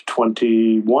age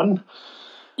 21.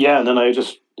 Yeah, and then I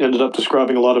just ended up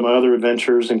describing a lot of my other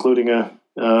adventures, including a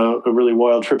really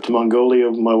wild trip to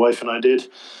Mongolia my wife and I did.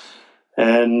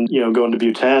 And, going to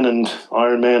Bhutan and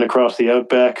Ironman across the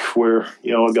outback, where,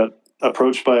 I got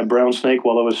approached by a brown snake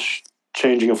while I was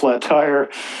changing a flat tire,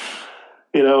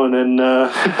 and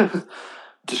then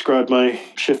described my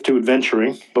shift to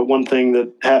adventuring. But one thing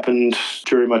that happened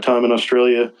during my time in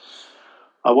Australia,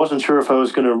 I wasn't sure if I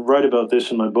was going to write about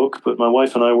this in my book, but my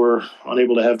wife and I were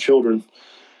unable to have children.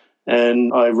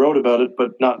 And I wrote about it,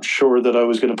 but not sure that I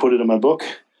was going to put it in my book.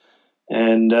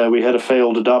 And we had a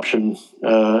failed adoption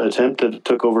attempt that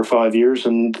took over 5 years.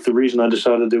 And the reason I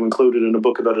decided to include it in a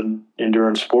book about an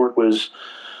endurance sport was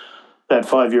that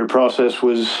 5-year process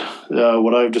was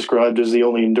what I've described as the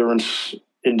only endurance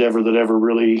endeavor that ever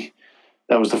really,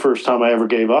 that was the first time I ever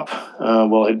gave up.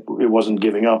 Well, it wasn't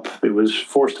giving up. It was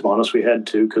forced upon us. We had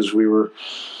to because we were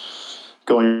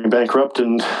going bankrupt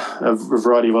and a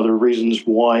variety of other reasons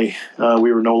why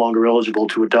we were no longer eligible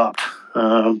to adopt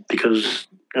because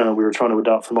we were trying to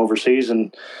adopt from overseas,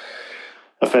 and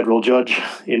a federal judge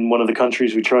in one of the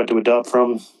countries we tried to adopt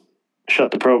from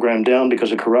shut the program down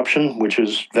because of corruption, which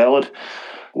is valid.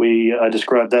 I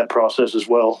described that process as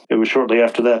well. It was shortly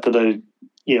after that I,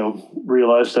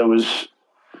 realized I was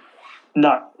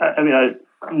not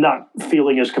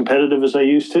feeling as competitive as I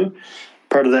used to.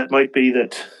 Part of that might be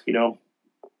that,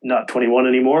 not 21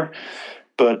 anymore.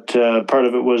 But part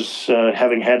of it was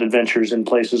having had adventures in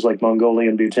places like Mongolia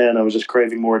and Bhutan. I was just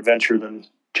craving more adventure than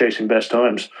chasing best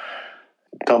times.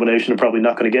 Combination of probably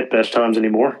not going to get best times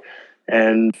anymore.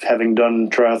 And having done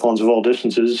triathlons of all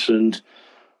distances and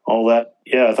all that,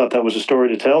 I thought that was a story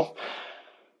to tell.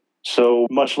 So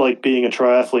much like being a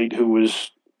triathlete who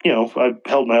was, I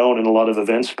held my own in a lot of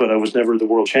events, but I was never the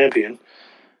world champion.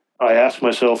 I asked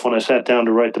myself when I sat down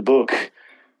to write the book,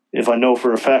 if I know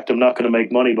for a fact I'm not going to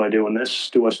make money by doing this,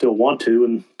 do I still want to?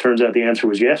 And turns out the answer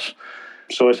was yes.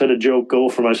 So I set a joke goal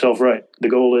for myself, right? The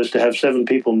goal is to have 7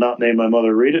 people not name my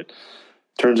mother read it.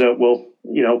 Turns out, well,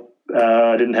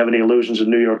 I didn't have any illusions of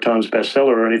New York Times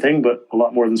bestseller or anything, but a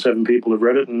lot more than 7 people have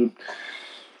read it. And,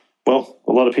 well,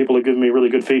 a lot of people have given me really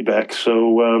good feedback.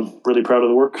 So really proud of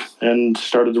the work and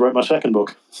started to write my second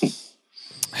book.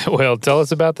 Well, tell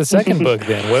us about the second book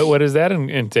then. What does that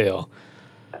entail?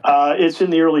 It's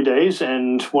in the early days,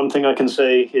 and one thing I can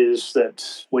say is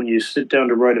that when you sit down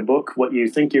to write a book, what you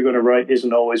think you're going to write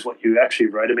isn't always what you actually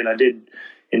write. I mean, I did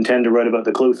intend to write about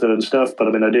the Clutha and stuff, but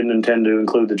I mean, I didn't intend to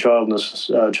include the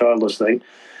childless thing.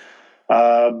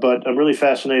 But I'm really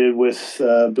fascinated with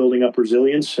building up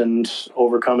resilience and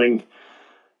overcoming,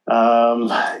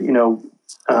 life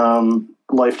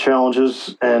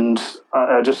challenges, and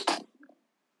I just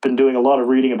been doing a lot of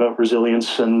reading about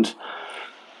resilience, and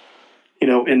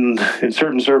in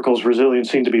certain circles, resilience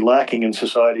seems to be lacking in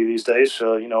society these days. A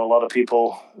lot of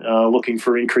people looking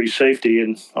for increased safety,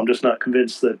 and I'm just not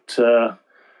convinced that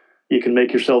you can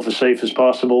make yourself as safe as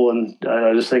possible. And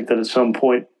I just think that at some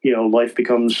point, life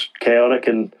becomes chaotic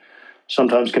and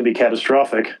sometimes can be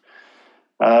catastrophic.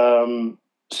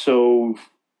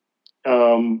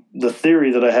 The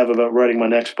theory that I have about writing my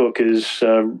next book is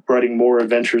writing more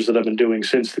adventures that I've been doing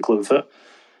since the Clutha.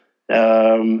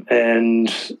 I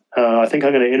think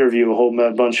I'm going to interview a whole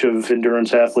bunch of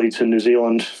endurance athletes in New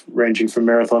Zealand, ranging from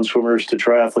marathon swimmers to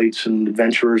triathletes and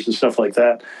adventurers and stuff like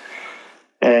that,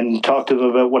 and talk to them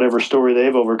about whatever story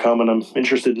they've overcome. And I'm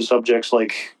interested in subjects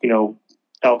like,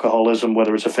 alcoholism,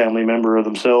 whether it's a family member or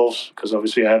themselves, because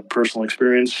obviously I had personal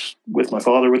experience with my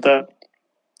father with that,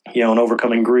 and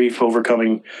overcoming grief,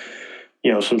 overcoming,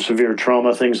 some severe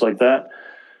trauma, things like that.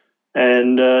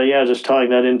 And just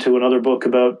tying that into another book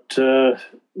about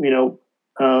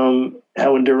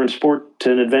how endurance sport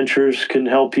and adventures can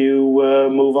help you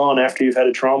move on after you've had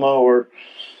a trauma, or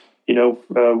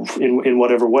in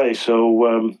whatever way.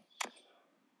 So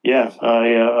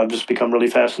I've just become really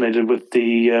fascinated with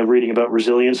the reading about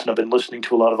resilience, and I've been listening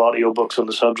to a lot of audiobooks on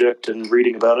the subject and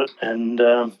reading about it. And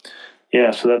so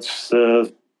that's.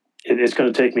 It's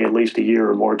going to take me at least a year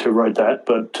or more to write that,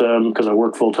 but because I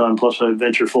work full time plus I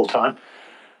venture full time.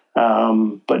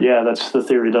 That's the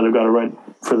theory that I've got to write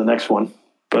for the next one.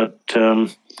 But I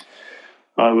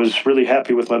was really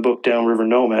happy with my book Downriver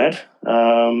Nomad.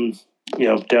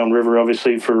 Downriver,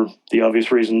 obviously, for the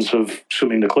obvious reasons of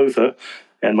swimming the Clutha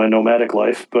and my nomadic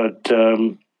life. But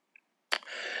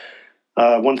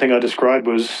one thing I described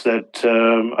was that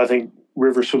I think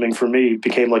river swimming for me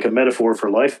became like a metaphor for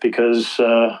life, because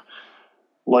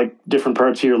like different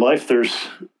parts of your life, there's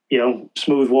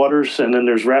smooth waters, and then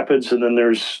there's rapids, and then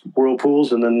there's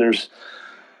whirlpools, and then there's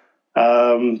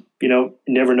you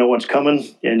never know what's coming,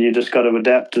 and you just got to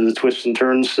adapt to the twists and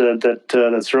turns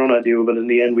that's thrown at you. But in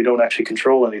the end, we don't actually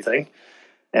control anything,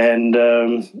 and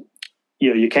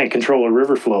you can't control a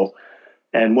river flow.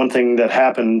 And one thing that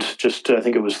happened, just I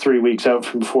think it was 3 weeks out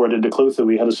from before I did the Clutha,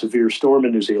 we had a severe storm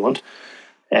in New Zealand,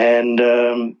 and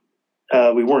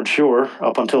we weren't sure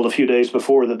up until a few days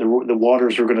before that the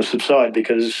waters were going to subside,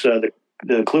 because the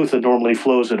Clutha normally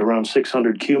flows at around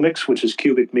 600 cubics, which is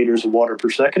cubic meters of water per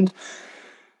second.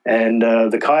 And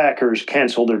the kayakers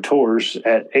canceled their tours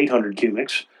at 800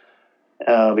 cubics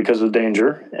because of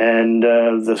danger. And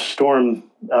the storm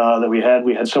that we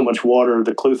had so much water,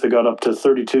 the Clutha got up to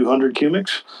 3,200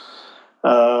 cubics.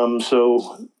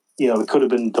 It could have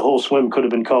been, the whole swim could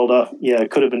have been called off. Yeah, it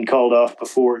could have been called off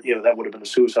before, that would have been a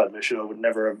suicide mission. I would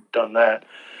never have done that.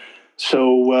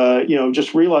 So,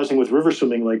 just realizing with river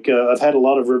swimming, like I've had a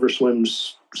lot of river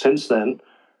swims since then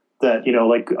that,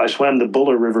 like I swam the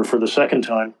Buller River for the second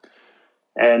time.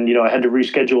 And, I had to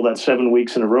reschedule that 7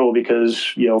 weeks in a row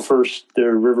because, first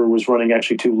the river was running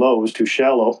actually too low. It was too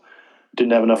shallow.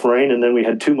 Didn't have enough rain. And then we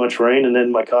had too much rain. And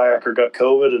then my kayaker got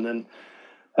COVID. And then,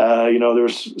 there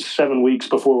was 7 weeks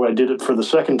before I did it for the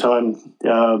second time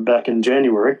back in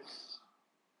January.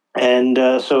 And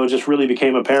so it just really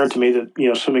became apparent to me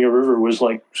that, swimming a river was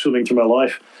like swimming through my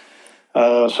life.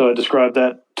 So I described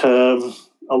that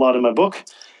a lot in my book.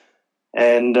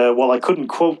 And while I couldn't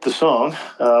quote the song,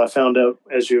 I found out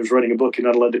as I was writing a book, you're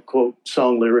not allowed to quote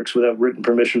song lyrics without written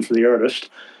permission from the artist.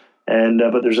 And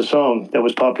but there's a song that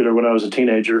was popular when I was a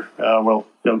teenager.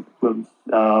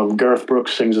 Garth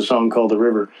Brooks sings a song called "The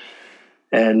River,"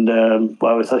 and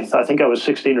I think I was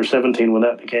 16 or 17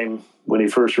 when he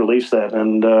first released that,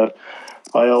 and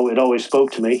it always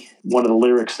spoke to me. One of the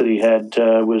lyrics that he had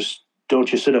was,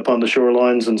 "Don't you sit up on the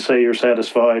shorelines and say you're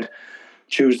satisfied.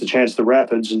 Choose to chance the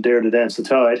rapids and dare to dance the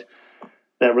tide."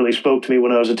 that really spoke to me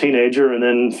when I was a teenager. And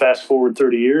then fast forward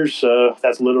 30 years,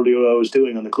 that's literally what I was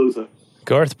doing on the Clutha.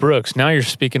 Garth Brooks, now you're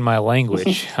speaking my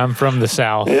language. I'm from the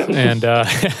South, Yeah. and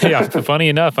yeah, funny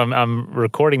enough, I'm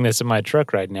recording this in my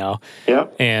truck right now. Yeah.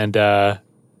 And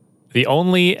the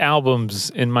only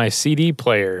albums in my CD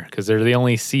player, because they're the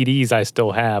only CDs I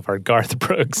still have, are Garth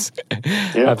Brooks.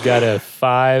 Yeah. I've got a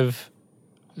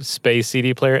 5-space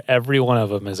CD player. Every one of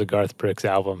them is a Garth Brooks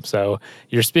album. So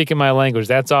you're speaking my language.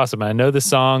 That's awesome. I know the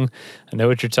song. I know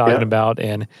what you're talking about.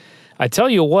 And I tell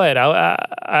you what,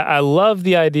 I love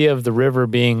the idea of the river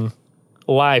being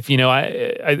life. You know,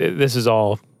 this is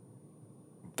all,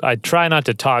 I try not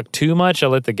to talk too much. I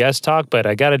let the guests talk, but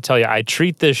I got to tell you, I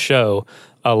treat this show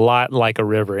a lot like a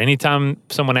river. Anytime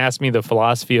someone asks me the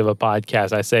philosophy of a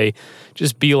podcast, I say,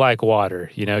 just be like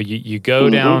water. You know, you go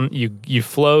down, you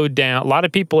flow down. A lot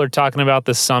of people are talking about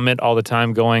the summit all the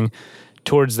time, going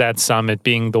towards that summit,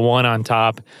 being the one on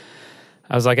top.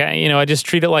 I was like, I just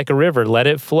treat it like a river. Let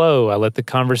it flow. I let the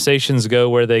conversations go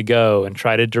where they go and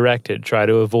try to direct it, try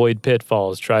to avoid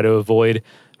pitfalls, try to avoid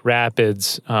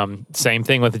rapids. Same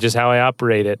thing with just how I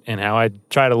operate it and how I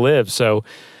try to live. So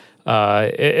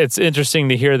it's interesting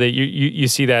to hear that you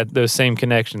see those same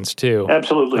connections too.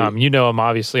 Absolutely. You know them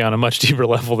obviously on a much deeper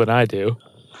level than I do.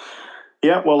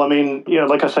 Yeah, well, I mean,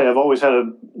 like I say, I've always had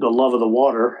the love of the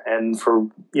water, and for,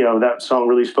 that song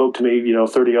really spoke to me,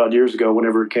 30 odd years ago,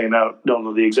 whenever it came out. Don't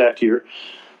know the exact year,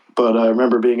 but I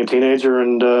remember being a teenager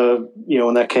and,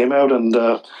 when that came out and,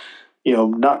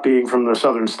 not being from the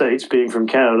southern states, being from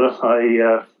Canada,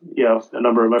 a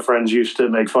number of my friends used to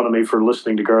make fun of me for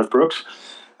listening to Garth Brooks.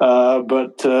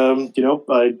 But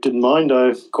I didn't mind.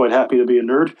 I'm quite happy to be a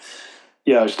nerd.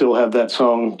 Yeah, I still have that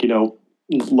song,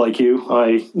 like you.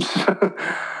 I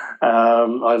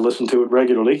listen to it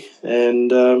regularly. And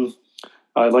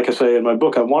like I say in my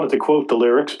book, I wanted to quote the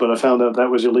lyrics, but I found out that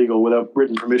was illegal without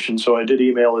written permission. So I did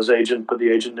email his agent, but the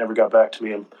agent never got back to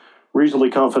me. I'm reasonably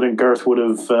confident Garth would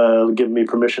have given me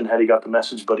permission had he got the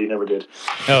message, but he never did.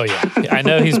 Oh yeah, I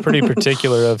know he's pretty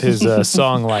particular of his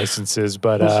song licenses,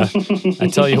 but I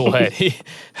tell you what,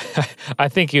 I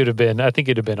think you'd have been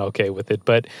okay with it.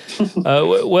 But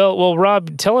well,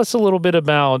 Rob, tell us a little bit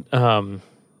about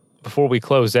before we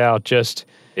close out. Just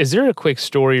is there a quick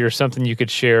story or something you could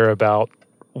share about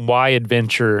why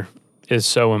adventure is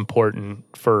so important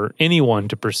for anyone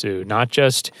to pursue, not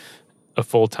just a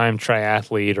full-time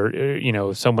triathlete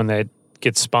or someone that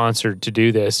gets sponsored to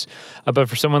do this, but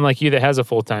for someone like you that has a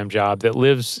full-time job that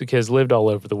has lived all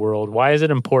over the world? Why is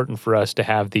it important for us to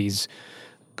have these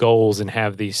goals and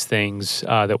have these things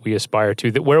that we aspire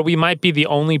to, that where we might be the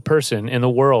only person in the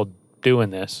world doing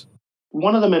this?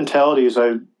 One of the mentalities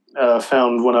I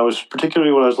found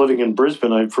particularly when I was living in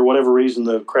Brisbane, for whatever reason,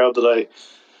 the crowd that I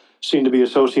seemed to be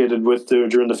associated with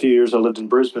during the few years I lived in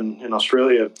Brisbane in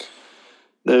Australia,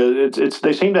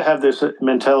 they seem to have this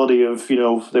mentality of,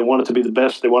 they want it to be the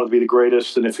best, they want it to be the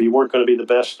greatest, and if you weren't going to be the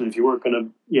best, and if you weren't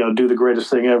going to, do the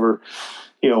greatest thing ever,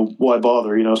 why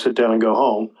bother? Sit down and go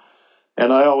home.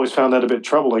 And I always found that a bit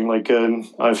troubling. Like I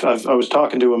was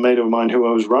talking to a mate of mine who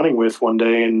I was running with one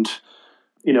day, and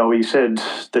he said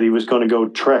that he was going to go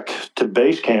trek to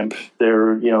base camp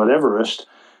there, at Everest.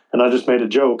 And I just made a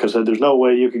joke. I said, "There's no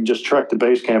way you can just trek to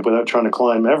base camp without trying to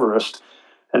climb Everest."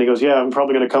 And he goes, "Yeah, I'm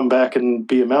probably going to come back and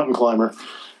be a mountain climber."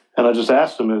 And I just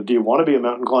asked him, "Do you want to be a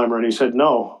mountain climber?" And he said,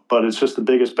 "No, but it's just the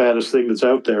biggest, baddest thing that's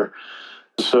out there."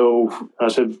 So I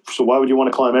said, "So why would you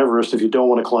want to climb Everest if you don't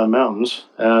want to climb mountains?"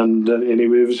 And it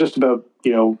was just about,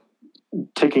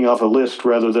 ticking off a list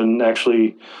rather than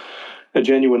actually a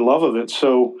genuine love of it.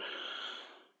 So,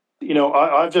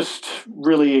 I've just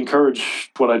really encouraged,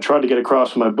 what I tried to get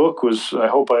across in my book was, I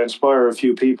hope I inspire a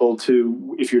few people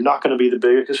to, if you're not going to be the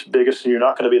biggest, and you're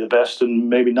not going to be the best, and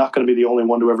maybe not going to be the only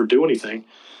one to ever do anything,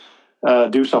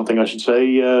 do something, I should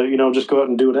say, just go out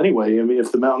and do it anyway. I mean,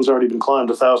 if the mountain's already been climbed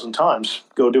 1,000 times,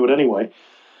 go do it anyway.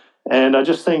 And I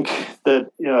just think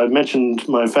that, I mentioned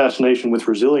my fascination with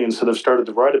resilience that I've started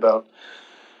to write about.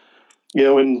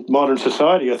 In modern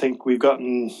society, I think we've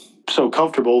gotten so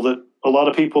comfortable that a lot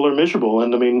of people are miserable.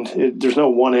 And I mean, there's no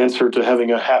one answer to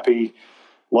having a happy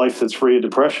life that's free of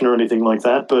depression or anything like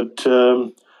that. But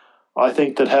I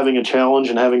think that having a challenge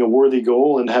and having a worthy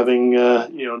goal and having,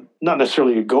 not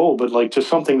necessarily a goal, but like just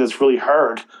something that's really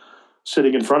hard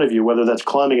sitting in front of you, whether that's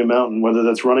climbing a mountain, whether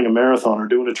that's running a marathon or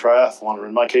doing a triathlon, or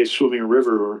in my case, swimming a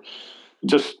river, or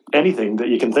just anything that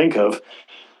you can think of.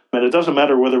 And it doesn't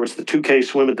matter whether it's the 2K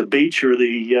swim at the beach or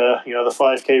the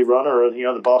 5K run, or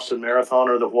the Boston Marathon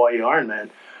or the Hawaii Ironman.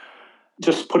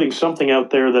 Just putting something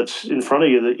out there that's in front of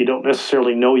you that you don't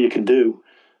necessarily know you can do,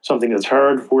 something that's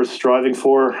hard, worth striving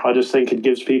for. I just think it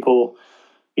gives people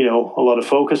a lot of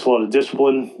focus, a lot of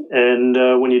discipline.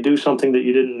 And when you do something that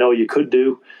you didn't know you could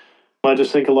do, I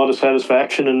just think a lot of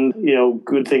satisfaction and,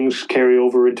 good things carry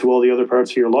over into all the other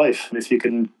parts of your life. If you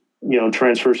can,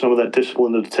 transfer some of that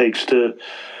discipline that it takes to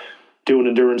do an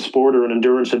endurance sport or an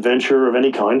endurance adventure of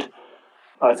any kind,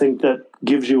 I think that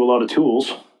gives you a lot of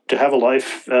tools to have a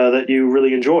life that you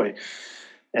really enjoy.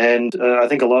 And I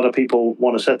think a lot of people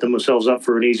want to set themselves up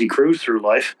for an easy cruise through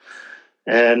life.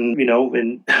 And,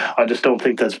 and I just don't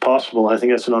think that's possible. I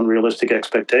think that's an unrealistic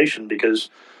expectation because,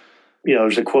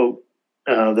 there's a quote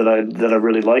that I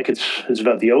really like. It's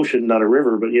about the ocean, not a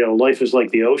river, but, life is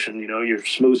like the ocean. You're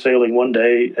smooth sailing one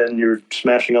day and you're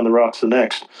smashing on the rocks the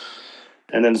next.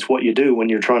 And then it's what you do when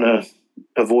you're trying to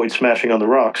avoid smashing on the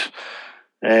rocks.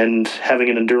 And having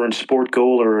an endurance sport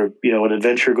goal or, an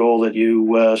adventure goal that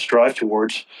you strive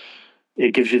towards,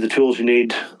 it gives you the tools you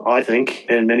need, I think,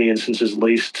 in many instances at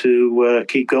least, to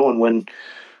keep going when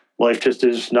life just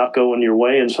is not going your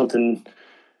way and something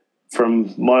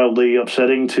from mildly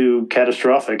upsetting to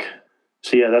catastrophic.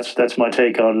 So yeah, that's my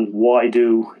take on why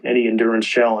do any endurance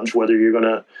challenge, whether you're going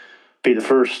to be the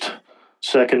first,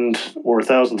 second, or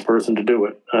 1,000th person to do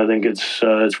it. I think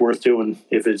it's worth doing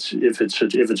if it's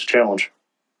a challenge.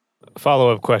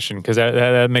 Follow-up question, because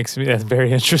that makes me that's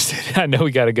very interested. I know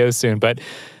we got to go soon, but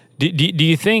do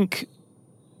you think,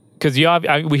 because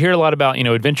we hear a lot about,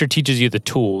 adventure teaches you the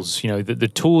tools,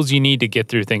 the tools you need to get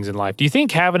through things in life. Do you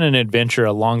think having an adventure,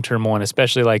 a long-term one,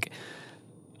 especially like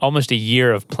almost a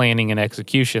year of planning and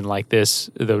execution like this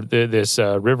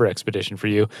river expedition for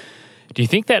you, do you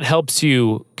think that helps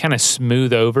you kind of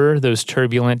smooth over those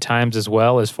turbulent times as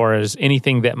well, as far as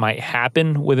anything that might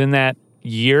happen within that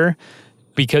year?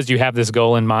 Because you have this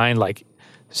goal in mind, like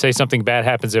say something bad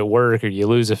happens at work or you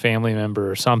lose a family member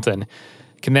or something,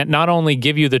 can that not only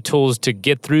give you the tools to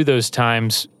get through those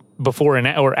times before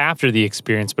or after the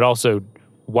experience, but also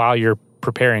while you're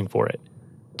preparing for it?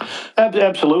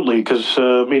 Absolutely, because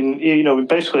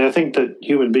basically, I think that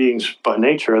human beings by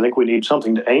nature, I think we need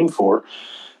something to aim for,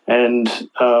 and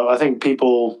I think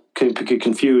people can get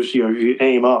confused. If you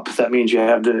aim up, that means you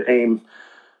have to aim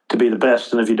to be the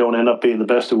best, and if you don't end up being the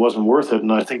best, it wasn't worth it.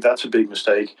 And I think that's a big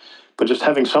mistake. But just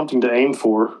having something to aim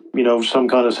for, some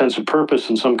kind of sense of purpose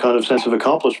and some kind of sense of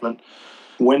accomplishment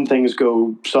when things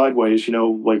go sideways,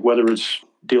 like whether it's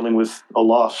dealing with a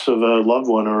loss of a loved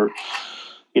one or,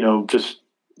 just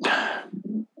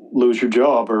lose your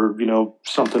job or,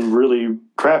 something really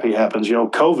crappy happens,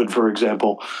 COVID, for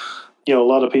example. A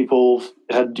lot of people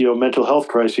had, mental health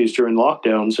crises during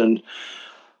lockdowns, and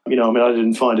I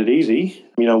didn't find it easy.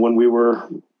 When we were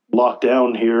locked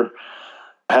down here,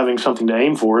 having something to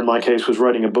aim for, in my case, was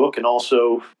writing a book and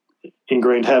also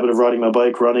ingrained habit of riding my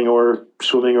bike, running or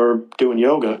swimming or doing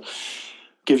yoga.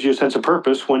 Gives you a sense of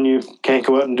purpose when you can't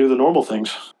go out and do the normal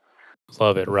things.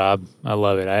 Love it, Rob. I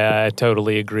love it. I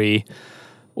totally agree.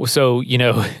 So,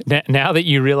 now that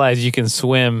you realize you can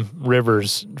swim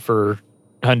rivers for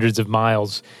hundreds of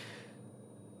miles,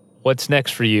 what's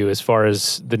next for you as far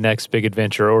as the next big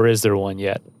adventure, or is there one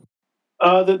yet?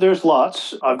 There's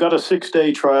lots. I've got a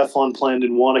 6-day triathlon planned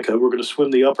in Wanaka. We're going to swim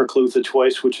the Upper Clutha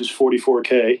twice, which is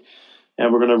 44K.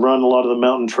 And we're going to run a lot of the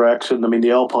mountain tracks and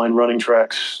the alpine running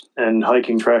tracks and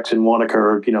hiking tracks in Wanaka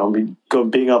are,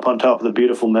 being up on top of the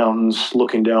beautiful mountains,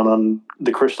 looking down on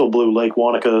the crystal blue Lake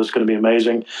Wanaka is going to be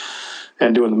amazing,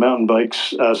 and doing the mountain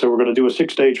bikes. So we're going to do a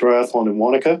 6-day triathlon in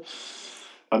Wanaka.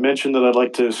 I mentioned that I'd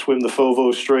like to swim the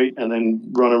Fovo Strait and then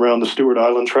run around the Stewart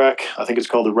Island track. I think it's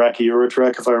called the Rakiura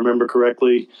track, if I remember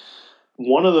correctly.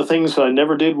 One of the things I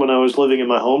never did when I was living in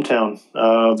my hometown,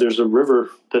 there's a river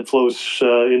that flows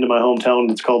into my hometown.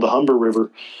 It's called the Humber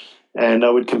River. And I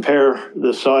would compare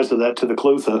the size of that to the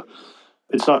Clutha.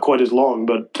 It's not quite as long,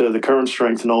 but the current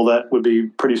strength and all that would be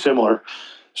pretty similar.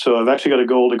 So I've actually got a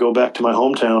goal to go back to my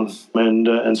hometown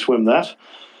and swim that.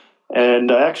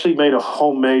 And I actually made a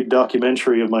homemade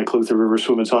documentary of my Clutha River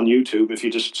swim. It's on YouTube. If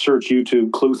you just search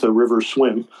YouTube Clutha River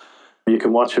Swim, you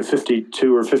can watch a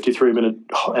 52 or 53 minute,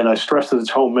 and I stress that it's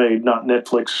homemade, not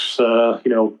Netflix,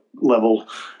 level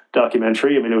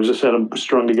documentary. It was just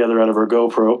strung together out of our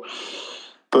GoPro.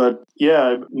 But yeah,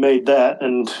 I made that,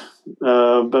 and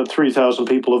about 3,000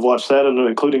 people have watched that, and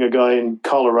including a guy in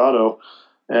Colorado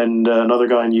and another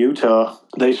guy in Utah.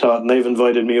 They saw it, and they've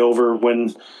invited me over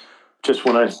when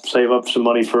I save up some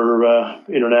money for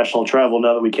international travel,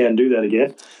 now that we can do that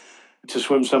again, to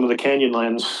swim some of the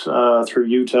Canyonlands through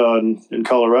Utah and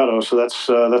Colorado. So that's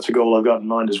a goal I've got in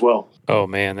mind as well. Oh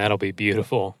man, that'll be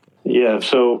beautiful. Yeah,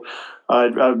 so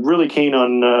I'm really keen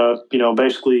on,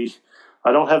 basically,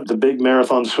 I don't have the big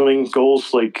marathon swimming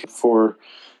goals like for,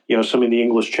 swimming the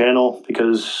English Channel,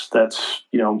 because that's,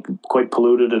 quite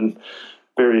polluted and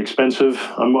very expensive.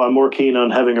 I'm more keen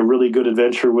on having a really good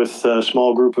adventure with a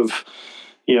small group of,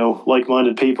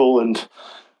 like-minded people and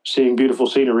seeing beautiful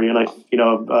scenery. And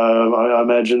I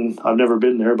imagine, I've never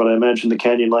been there, but I imagine the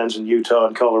Canyonlands in Utah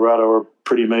and Colorado are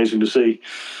pretty amazing to see.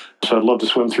 So I'd love to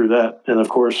swim through that. And of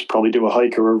course, probably do a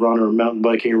hike or a run or mountain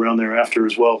biking around there after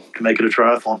as well to make it a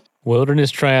triathlon.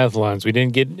 Wilderness triathlons. We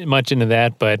didn't get much into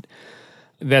that, but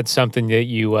that's something that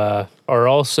you are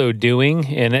also doing.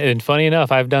 And funny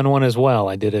enough, I've done one as well.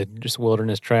 I did a just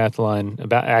wilderness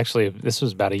triathlon this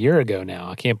was about a year ago now.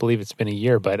 I can't believe it's been a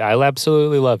year, but I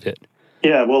absolutely loved it.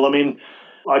 Yeah, well,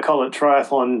 I call it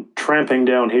triathlon tramping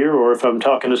down here, or if I'm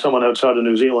talking to someone outside of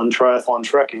New Zealand, triathlon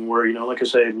trekking, where, like I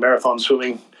say, marathon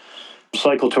swimming,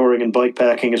 cycle touring, and bike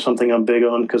packing is something I'm big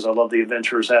on because I love the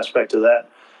adventurous aspect of that.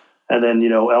 And then,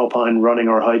 alpine running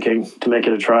or hiking to make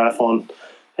it a triathlon.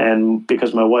 And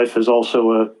because my wife is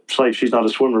also she's not a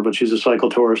swimmer, but she's a cycle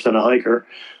tourist and a hiker,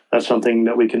 that's something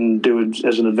that we can do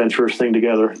as an adventurous thing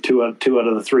together. Two out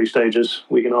of the 3 stages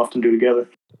we can often do together.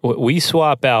 We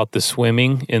swap out the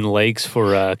swimming in lakes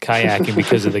for kayaking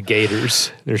because of the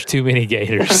gators. There's too many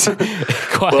gators.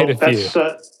 Quite a few.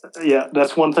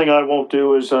 That's one thing I won't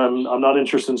do is I'm not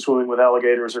interested in swimming with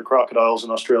alligators or crocodiles in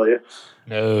Australia.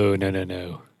 No.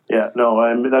 Yeah,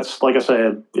 no, that's like I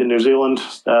said, in New Zealand,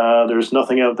 there's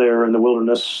nothing out there in the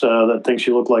wilderness that thinks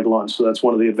you look like lunch. So that's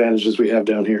one of the advantages we have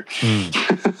down here.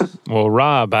 Well,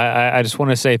 Rob, I just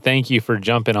want to say thank you for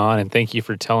jumping on and thank you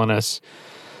for telling us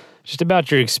just about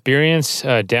your experience,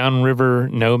 Downriver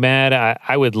Nomad.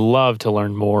 I would love to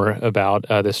learn more about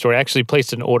this story. I actually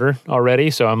placed an order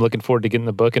already, so I'm looking forward to getting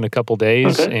the book in a couple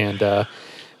days. Okay. And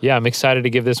I'm excited to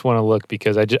give this one a look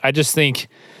because I just think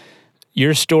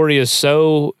your story is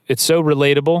so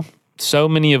relatable. So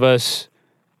many of us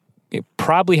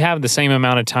probably have the same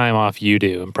amount of time off you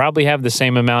do and probably have the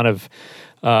same amount of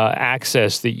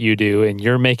access that you do, and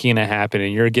you're making it happen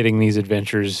and you're getting these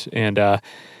adventures. And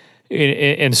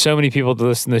so many people to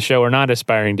listen to the show are not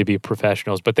aspiring to be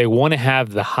professionals, but they want to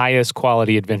have the highest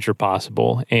quality adventure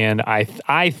possible. And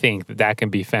I think that can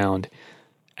be found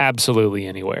absolutely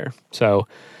anywhere. So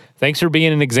thanks for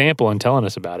being an example and telling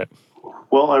us about it.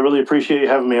 Well, I really appreciate you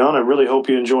having me on. I really hope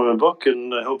you enjoy my book,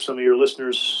 and I hope some of your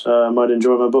listeners might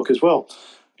enjoy my book as well.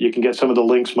 You can get some of the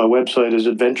links. My website is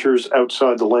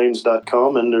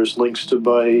adventuresoutsidethelanes.com, and there's links to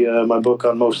buy my book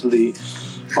on most of the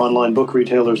online book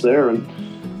retailers there. And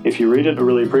if you read it, I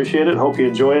really appreciate it. Hope you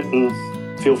enjoy it, and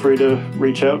feel free to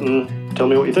reach out and tell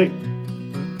me what you think.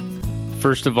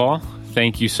 First of all,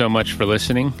 thank you so much for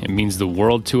listening. It means the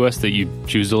world to us that you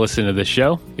choose to listen to this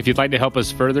show. If you'd like to help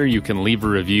us further, you can leave a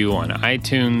review on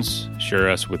iTunes, share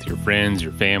us with your friends,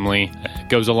 your family. It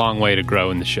goes a long way to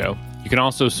grow in the show. You can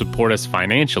also support us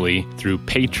financially through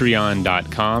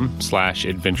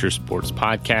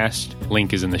patreon.com/adventuresportspodcast.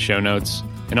 Link is in the show notes.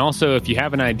 And also, if you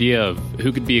have an idea of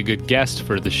who could be a good guest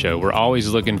for the show, we're always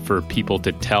looking for people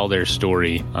to tell their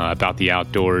story about the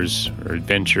outdoors or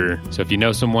adventure. So if you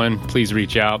know someone, please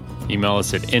reach out. Email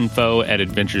us at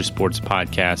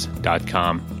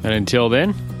info@adventuresportspodcast.com. And until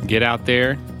then, get out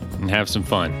there and have some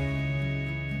fun.